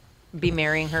 to be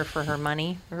marrying her for her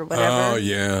money or whatever. Oh,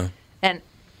 yeah. And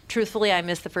truthfully, I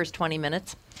missed the first 20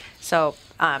 minutes. So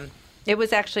it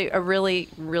was actually a really,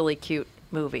 really cute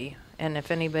movie. And if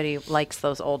anybody likes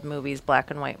those old movies, black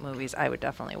and white movies, I would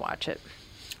definitely watch it.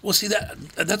 Well, see,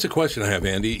 that's a question I have,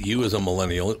 Andy. You as a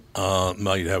millennial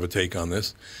might have a take on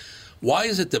this. Why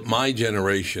is it that my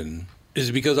generation... Is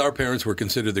it because our parents were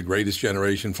considered the greatest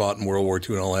generation, fought in World War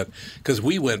II and all that? Because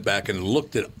we went back and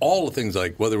looked at all the things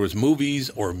like whether it was movies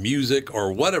or music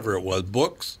or whatever it was,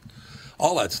 books,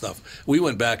 all that stuff. We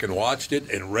went back and watched it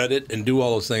and read it and do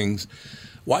all those things.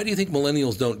 Why do you think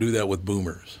millennials don't do that with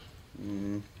boomers?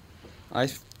 I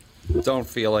don't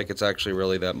feel like it's actually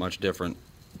really that much different.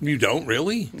 You don't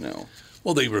really? No.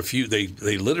 Well, they refuse. They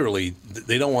literally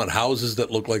they don't want houses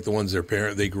that look like the ones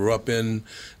they grew up in.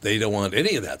 They don't want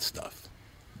any of that stuff.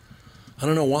 I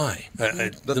don't know why.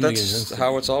 But that's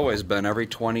how it's always been. Every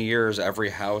 20 years, every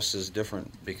house is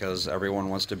different because everyone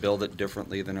wants to build it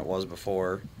differently than it was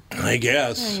before. I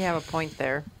guess. Yeah, you have a point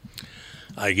there.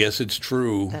 I guess it's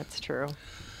true. That's true.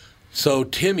 So,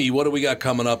 Timmy, what do we got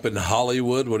coming up in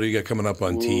Hollywood? What do you got coming up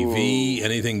on TV?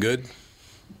 Anything good?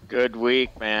 Good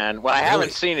week, man. Well, I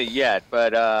haven't seen it yet,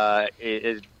 but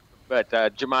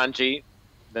Jumanji,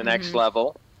 The Next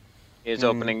Level, is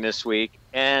opening this week.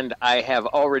 And I have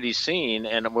already seen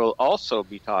and will also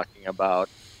be talking about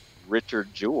Richard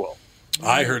Jewell.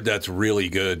 I heard that's really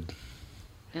good.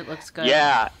 It looks good.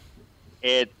 Yeah,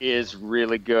 it is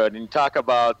really good. And talk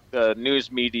about the news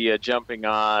media jumping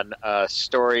on a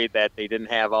story that they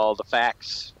didn't have all the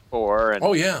facts for. And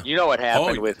oh, yeah. You know what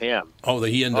happened with him. Oh,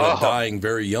 he ended up dying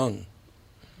very young.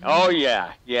 Oh,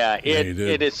 yeah. He did.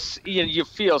 It is, you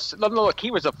feel, look,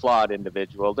 he was a flawed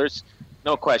individual. There's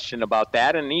no question about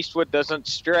that. And Eastwood doesn't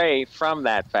stray from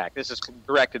that fact. This is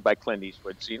directed by Clint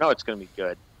Eastwood, so you know it's going to be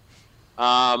good.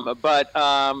 But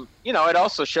it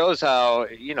also shows how,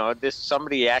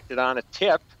 somebody acted on a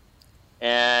tip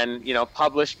and,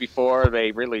 published before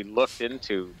they really looked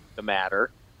into the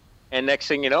matter. And next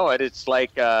thing you know, it's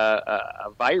like a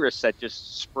virus that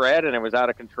just spread and it was out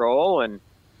of control. And,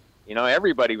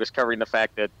 everybody was covering the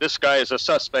fact that this guy is a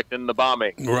suspect in the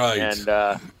bombing. Right.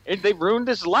 And they ruined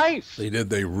his life. They did.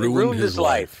 They ruined his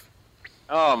life.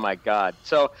 Oh, my God.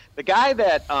 So the guy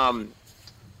that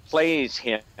plays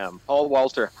him, Paul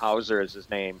Walter Hauser is his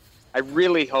name, I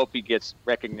really hope he gets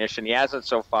recognition. He hasn't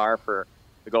so far for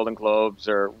the Golden Globes,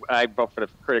 or I vote for the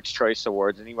Critics' Choice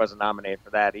Awards, and he wasn't nominated for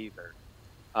that either.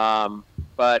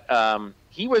 But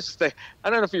he was I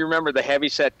don't know if you remember the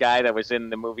heavyset guy that was in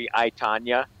the movie I,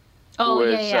 Tonya. Oh,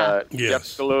 who yeah. Jeff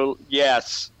Galul.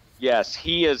 Yes,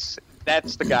 he is.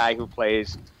 That's the guy who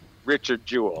plays Richard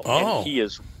Jewell. Oh. And he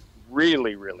is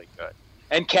really, really good.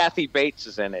 And Kathy Bates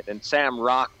is in it, and Sam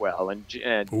Rockwell, and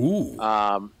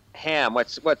Hamm.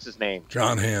 What's his name?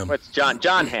 John Hamm.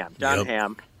 John Hamm. John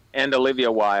Hamm and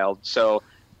Olivia Wilde. So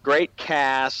great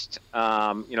cast.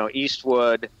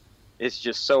 Eastwood is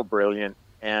just so brilliant,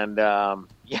 and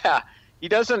he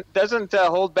doesn't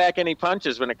hold back any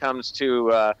punches when it comes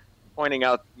to pointing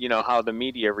out how the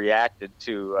media reacted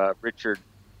to Richard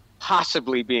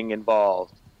possibly being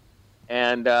involved,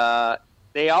 and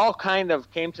they all kind of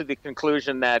came to the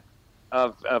conclusion that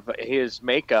of his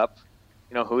makeup,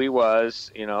 who he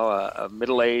was, a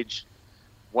middle-aged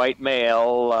white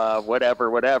male,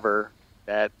 whatever,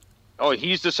 that,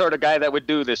 he's the sort of guy that would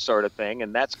do this sort of thing.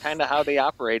 And that's kind of how they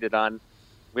operated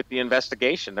with the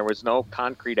investigation. There was no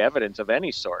concrete evidence of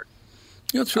any sort.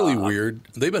 It's really weird.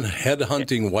 They've been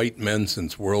headhunting white men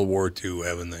since World War II,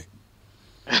 haven't they?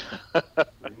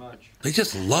 Pretty much. They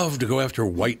just love to go after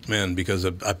white men because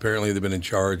apparently they've been in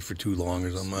charge for too long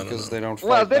or something. I don't know. Because they don't fight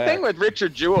Well, the back. thing with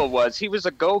Richard Jewell was he was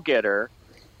a go-getter,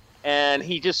 And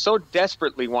he just so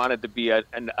desperately wanted to be a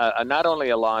not only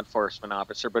a law enforcement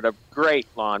officer, but a great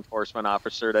law enforcement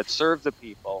officer that served the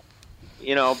people,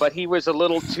 but he was a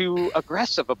little too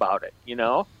aggressive about it,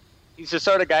 He's the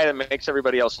sort of guy that makes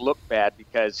everybody else look bad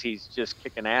because he's just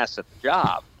kicking ass at the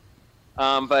job.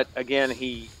 But again,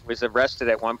 he was arrested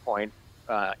at one point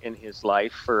in his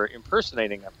life for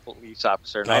impersonating a police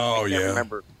officer. And I can't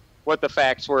remember what the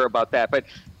facts were about that. But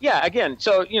yeah, again,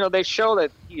 so, they show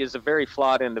that he is a very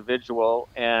flawed individual.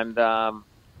 And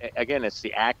again, it's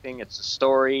the acting, it's the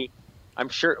story. I'm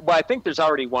sure, I think there's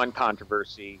already one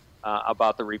controversy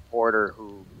about the reporter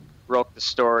who broke the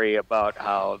story about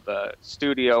how the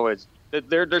studio is,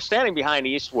 they're standing behind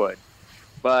Eastwood,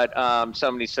 but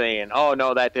somebody's saying, oh,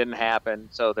 no, that didn't happen.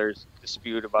 So there's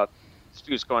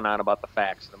disputes going on about the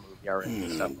facts of the movie already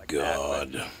and stuff like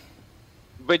that.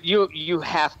 But you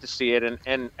have to see it,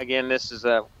 and again, this is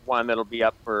one that'll be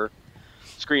up for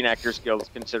Screen Actors Guild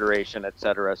consideration,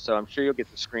 etc. So I'm sure you'll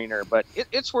get the screener, but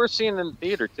it's worth seeing in the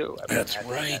theater too. That's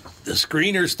right. The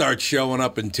screener starts showing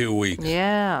up in 2 weeks.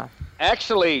 Yeah.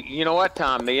 Actually, you know what,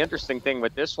 Tom? The interesting thing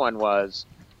with this one was,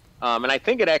 and I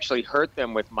think it actually hurt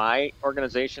them with my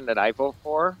organization that I vote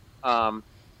for.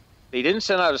 They didn't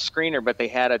send out a screener, but they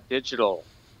had a digital.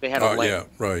 They had a link. Yeah,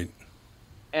 right.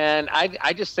 And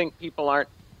I just think people aren't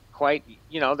quite,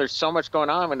 there's so much going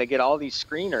on when they get all these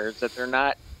screeners that they're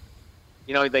not,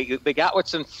 they got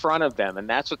what's in front of them, and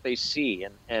that's what they see.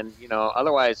 And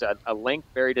otherwise a link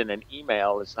buried in an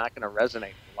email is not going to resonate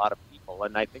with a lot of people.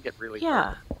 And I think it really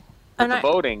hurt with the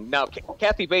voting. Now,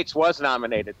 Kathy Bates was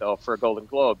nominated, though, for a Golden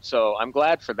Globe, so I'm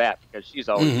glad for that because she's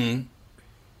always... Mm-hmm.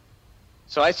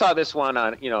 So I saw this one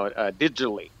on,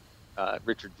 digitally,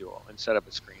 Richard Jewell, instead of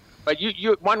a screener. But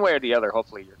you one way or the other,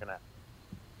 hopefully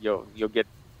you'll get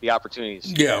the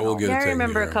opportunities. Yeah, we'll get it. I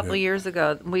remember a couple of years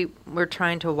ago, we were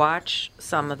trying to watch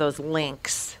some of those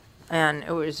links, and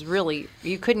it was really,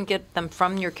 you couldn't get them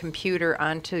from your computer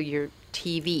onto your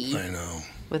TV. I know.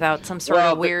 Without some sort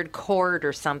of weird cord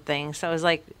or something. So I was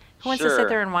like, who wants to sit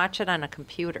there and watch it on a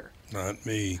computer? Not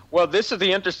me. Well, this is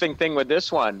the interesting thing with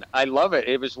this one. I love it.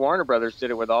 It was Warner Brothers did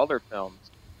it with all their films.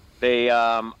 They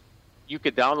you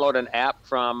could download an app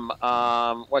from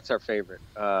what's our favorite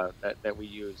that we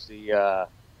use, the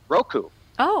Roku.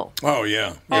 Oh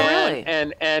yeah. Oh really?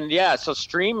 And yeah, so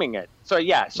streaming it. So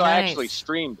yeah, so I actually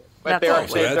streamed it. But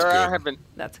that's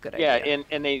that's a good idea. Yeah,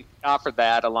 and they offered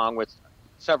that along with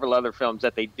several other films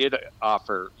that they did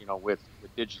offer, with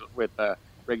digital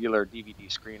regular DVD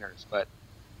screeners. But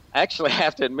I actually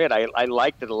have to admit I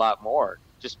liked it a lot more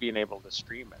just being able to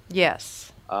stream it.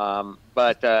 Yes.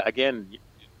 But again,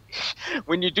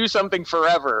 when you do something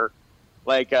forever,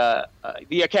 like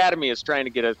the Academy is trying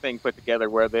to get a thing put together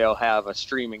where they'll have a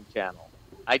streaming channel.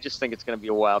 I just think it's going to be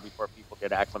a while before people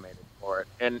get acclimated for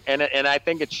it. And I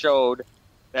think it showed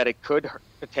that it could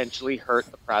potentially hurt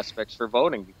the prospects for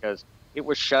voting because it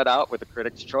was shut out with the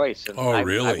Critics' Choice. And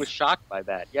really? I was shocked by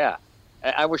that. Yeah.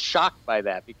 I was shocked by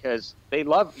that because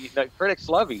the critics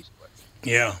love Eastwood.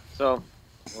 Yeah. So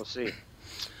we'll see.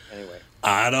 Anyway.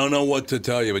 I don't know what to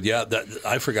tell you, but yeah,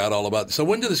 I forgot all about it. So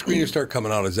when do the screeners start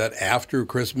coming out? Is that after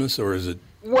Christmas or is it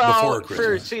before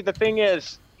Christmas? See, the thing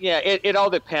is, it all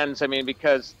depends. I mean,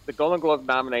 because the Golden Globe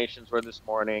nominations were this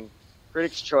morning.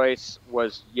 Critics' Choice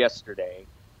was yesterday.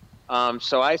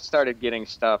 So I started getting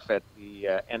stuff at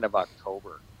the end of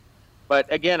October.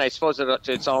 But again, I suppose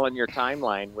it's all in your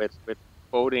timeline with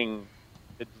voting,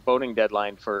 the voting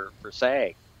deadline for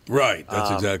SAG. Right,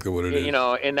 that's exactly what it is.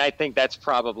 And I think that's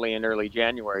probably in early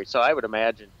January. So I would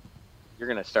imagine you're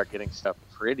going to start getting stuff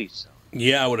pretty soon.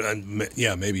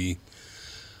 Yeah, maybe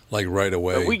like right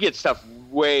away. But we get stuff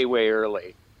way, way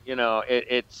early.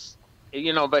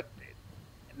 But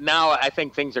now I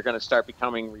think things are going to start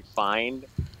becoming refined.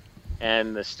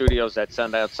 And the studios that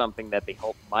send out something that they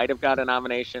hope might have got a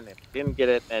nomination, if you didn't get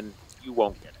it, then you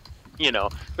won't get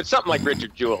it. But something like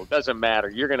Richard Jewell, doesn't matter.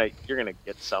 You're gonna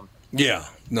get something. Yeah,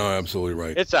 no, absolutely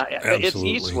right. It's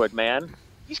Eastwood, man.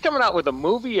 He's coming out with a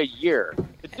movie a year.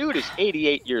 The dude is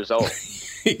 88 years old.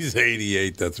 He's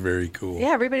 88. That's very cool.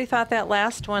 Yeah, everybody thought that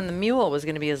last one, The Mule, was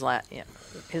going to be his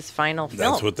final film.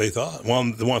 That's what they thought.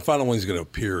 Well, the final one he's going to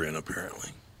appear in,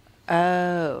 apparently.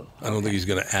 Oh. I don't think he's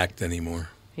going to act anymore.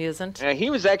 He isn't? He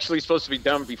was actually supposed to be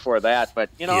done before that, but,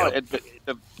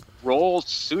 the role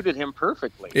suited him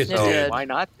perfectly. It did. Why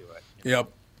not do it? Yep,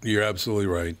 you're absolutely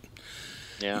right.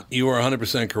 Yeah. You are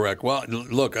 100% correct. Well,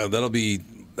 look,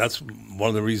 that's one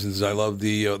of the reasons I love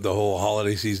the whole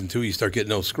holiday season, too. You start getting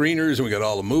those screeners, and we got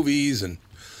all the movies, and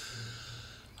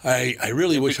I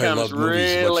really wish I loved movies.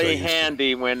 It's really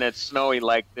handy when it's snowy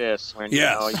like this, when you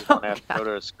don't have to go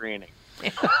to a screening.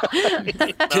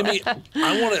 Timmy,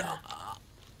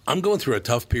 I'm going through a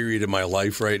tough period in my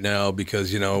life right now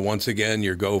because, once again,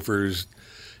 your Gophers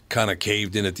kind of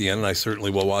caved in at the end, and I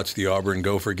certainly will watch the Auburn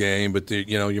Gopher game, but,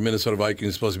 your Minnesota Vikings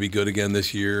are supposed to be good again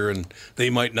this year, and they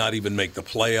might not even make the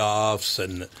playoffs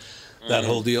and that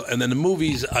whole deal. And then the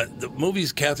movies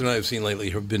Catherine and I have seen lately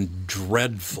have been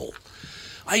dreadful.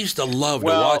 I used to love to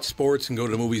watch sports and go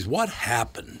to the movies. What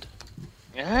happened?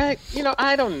 I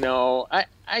don't know.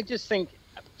 I just think,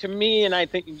 to me, and I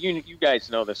think you guys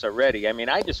know this already, I mean,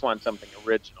 I just want something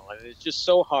original. And it's just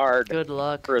so hard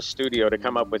for a studio to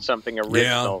come up with something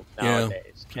original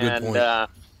nowadays. Good point.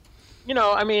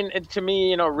 I mean, and to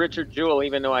me, Richard Jewell,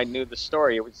 even though I knew the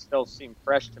story, it would still seem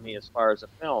fresh to me as far as a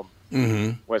film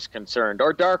was concerned.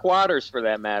 Or Dark Waters, for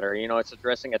that matter. It's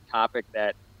addressing a topic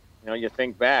that, you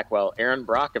think back, well, Aaron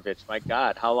Brockovich, my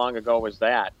God, how long ago was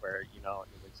that? Where,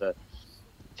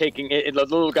 it was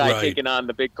the little guy taking on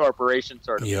the big corporation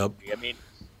sort of movie. I mean,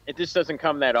 it just doesn't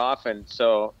come that often.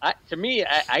 So to me,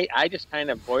 I just kind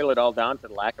of boil it all down to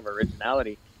the lack of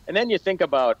originality. And then you think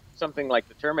about something like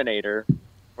The Terminator,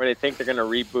 where they think they're going to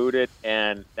reboot it,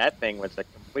 and that thing was a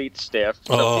complete stiff.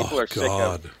 So people are sick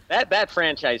of that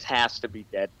franchise. Has to be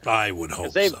dead now. I would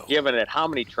hope they've given it how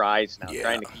many tries now,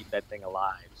 trying to keep that thing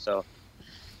alive. So,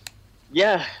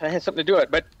 yeah, that has something to do with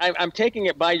it. But I'm taking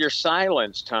it by your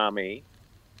silence, Tommy.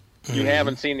 You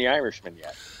haven't seen The Irishman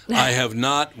yet. I have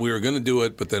not. We were going to do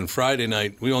it, but then Friday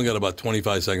night, we only got about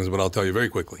 25 seconds, but I'll tell you very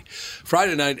quickly.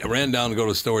 Friday night, I ran down to go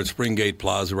to the store at Springgate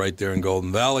Plaza right there in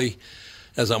Golden Valley.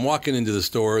 As I'm walking into the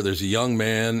store, there's a young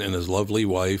man and his lovely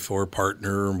wife or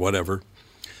partner or whatever.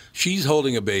 She's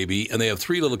holding a baby, and they have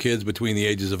 3 little kids between the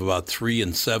ages of about 3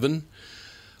 and 7.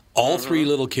 All 3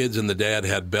 little kids and the dad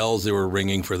had bells they were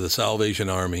ringing for the Salvation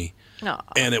Army.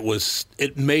 And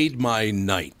it made my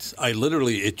night.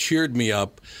 It cheered me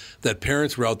up that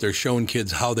parents were out there showing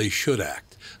kids how they should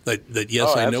act. That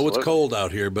yes, I know it's cold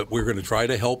out here, but we're going to try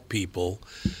to help people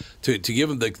to give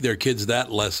them their kids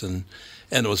that lesson.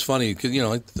 And it was funny because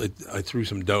I threw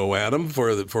some dough at them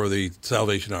for the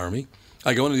Salvation Army.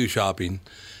 I go in to do shopping,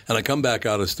 and I come back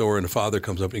out of the store, and the father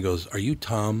comes up and he goes, "Are you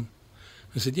Tom?"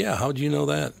 I said, "Yeah. How'd you know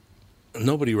that?"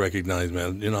 Nobody recognized me.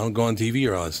 I don't go on TV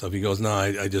or all that stuff. He goes, "No,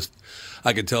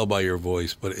 I could tell by your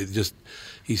voice." But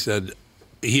he said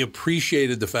he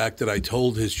appreciated the fact that I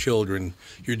told his children,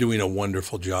 "You're doing a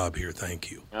wonderful job here. Thank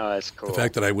you." Oh, that's cool. The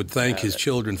fact that I would thank his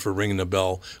children for ringing the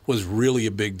bell was really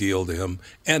a big deal to him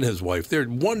and his wife. They're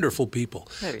wonderful people.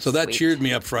 So that cheered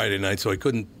me up Friday night, so I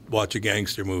couldn't watch a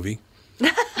gangster movie.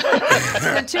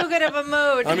 In too good of a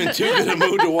mood. I'm in too good a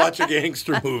mood to watch a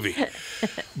gangster movie.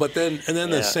 But then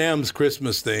the Sam's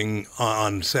Christmas thing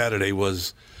on Saturday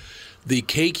was the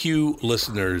KQ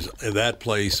listeners at that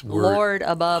place were... Lord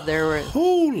above, there were...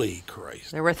 Holy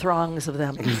Christ. There were throngs of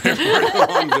them.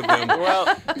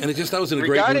 Well, and I was in a great mood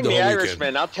regarding the The whole Irishman,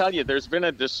 weekend. I'll tell you, there's been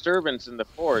a disturbance in the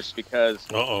force because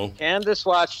Candace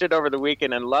watched it over the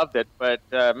weekend and loved it, but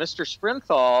Mr.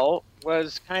 Sprinthal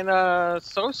was kind of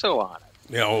so-so on it.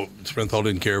 Sprinthal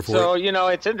didn't care for it. So,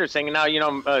 it's interesting. Now,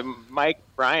 Mike,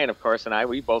 Brian, of course, and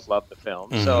we both love the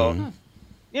film. So,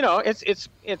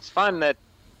 it's fun that,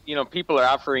 people are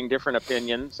offering different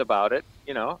opinions about it,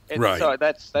 And so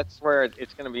that's where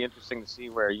it's going to be interesting to see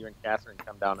where you and Catherine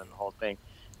come down in the whole thing.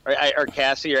 Or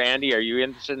Cassie or Andy, are you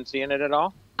interested in seeing it at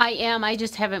all? I am. I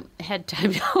just haven't had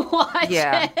time to watch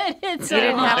it. It's you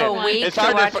didn't have a week it's to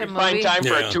hard watch to a movie. find time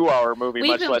for a 2-hour movie,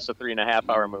 We've much been- less a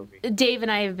 3.5-hour movie. Dave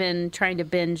and I have been trying to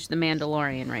binge The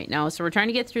Mandalorian right now, so we're trying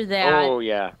to get through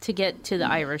that to get to The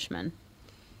Irishman.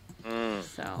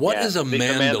 So What is a The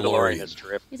Mandalorian is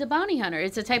terrific. he's a bounty hunter.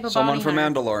 It's a type of Someone bounty from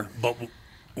hunter. Mandalore. But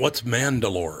what's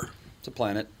Mandalore? It's a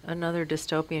planet. Another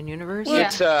dystopian universe?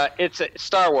 Yeah. It's a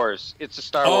Star Wars. It's a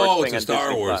Star Wars thing. It's a on Star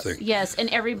Disney Wars Plus. thing. Yes, and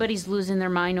everybody's losing their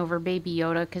mind over Baby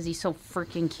Yoda because he's so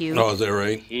freaking cute. Oh, is that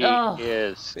right? He Oh.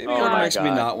 is. Maybe Oh it my makes me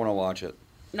God. not want to watch it.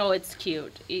 No, it's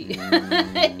cute. You're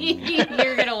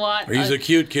gonna watch. He's a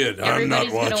cute kid. I'm not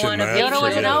everybody's gonna watching wanna that. be Yoda for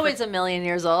wasn't you. always a million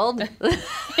years old. It's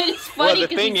funny. Well, the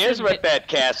 'cause thing he's is so with good. that,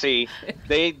 Cassie,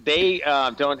 they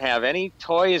don't have any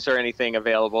toys or anything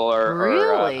available or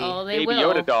Really? Oh, they Baby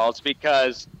will. Yoda dolls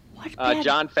because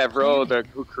John Favreau,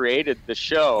 who created the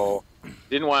show,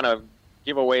 didn't want to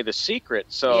give away the secret.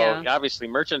 So Yeah. obviously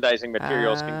merchandising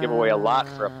materials can give away a lot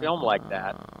for a film like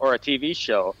that or a TV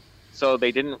show. So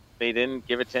they didn't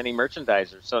give it to any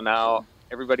merchandisers. So now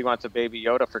everybody wants a Baby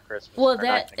Yoda for Christmas. Well, They're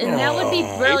not gonna that would be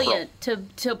April. brilliant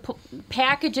to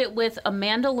package it with a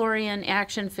Mandalorian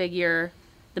action figure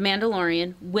The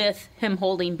Mandalorian with him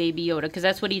holding Baby Yoda, because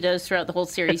that's what he does throughout the whole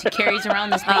series. He carries around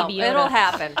this Baby Yoda. It'll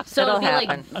happen. So it'll it'll be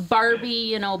happen. like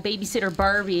Barbie, babysitter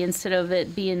Barbie, instead of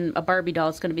it being a Barbie doll,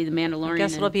 it's going to be the Mandalorian. I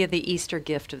guess it'll be the Easter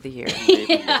gift of the year.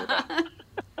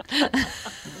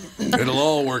 It'll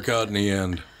all work out in the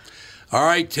end. All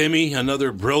right, Timmy,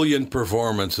 another brilliant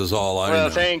performance is all I know. Well,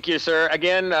 thank you, sir.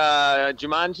 Again,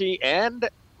 Jumanji and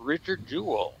Richard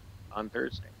Jewell on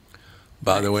Thursday.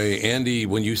 By the way, Andy,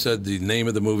 when you said the name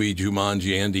of the movie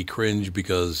Jumanji, Andy cringed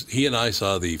because he and I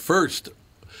saw the first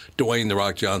Dwayne "The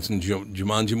Rock" Johnson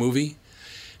Jumanji movie.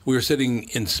 We were sitting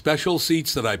in special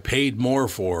seats that I paid more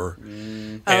for.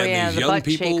 And these the young butt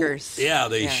people, shakers.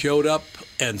 they showed up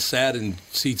and sat in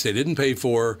seats they didn't pay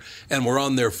for and were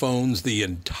on their phones the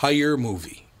entire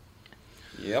movie.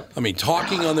 Yep. I mean,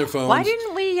 talking on their phones. Why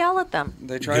didn't we yell at them?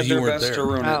 They tried their best to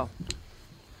ruin it.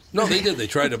 No, they did. They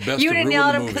tried their best You to ruin didn't yell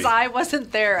at the them movie. because I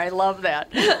wasn't there. I love that.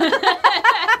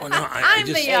 Well, no, I'm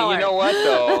the yeller. Hey, you know what,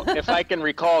 though? If I can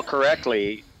recall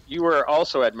correctly, you were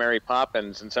also at Mary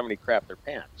Poppins and somebody crapped their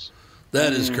pants.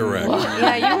 That is correct.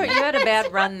 Yeah, you had a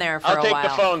bad run there for I'll a take while. the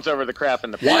phones over the crap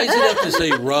in the pants. Why does it have to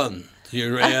say run?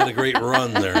 You had a great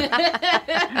run there.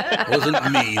 It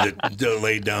wasn't me that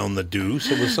laid down the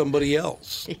deuce. It was somebody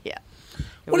else. Yeah.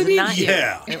 What do you mean, not you.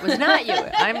 yeah? It was not you.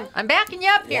 I'm backing you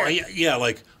up here. Well, yeah,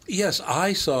 like, yes,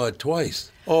 I saw it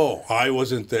twice. Oh, I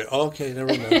wasn't there. Okay,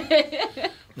 never mind.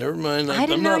 Never mind. I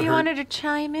didn't I'm know not you hurt. wanted to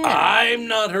chime in. I'm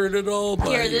not hurt at all by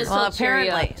Here, this Well, will cheer you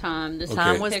apparently. up, Tom. This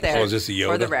Tom Okay. was picture. there Oh, is this the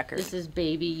for the Yoda? record. This is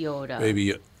Baby Yoda.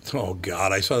 Maybe. Oh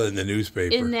God, I saw that in the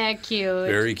newspaper. Isn't that cute?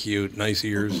 Very cute, nice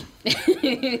ears.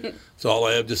 That's all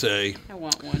I have to say. I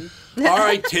want one. All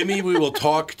right, Timmy, we will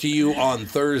talk to you on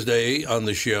Thursday on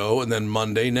the show, and then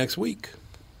Monday next week.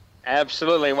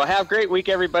 Absolutely. Well, have a great week,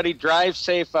 everybody. Drive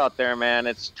safe out there, man.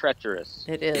 It's treacherous.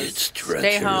 It is. It's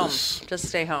Stay home. treacherous. Just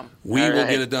stay home. We All will right.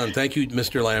 get it done. Thank you,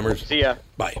 Mr. Lammers. See ya.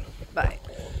 Bye. Bye.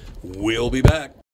 We'll be back.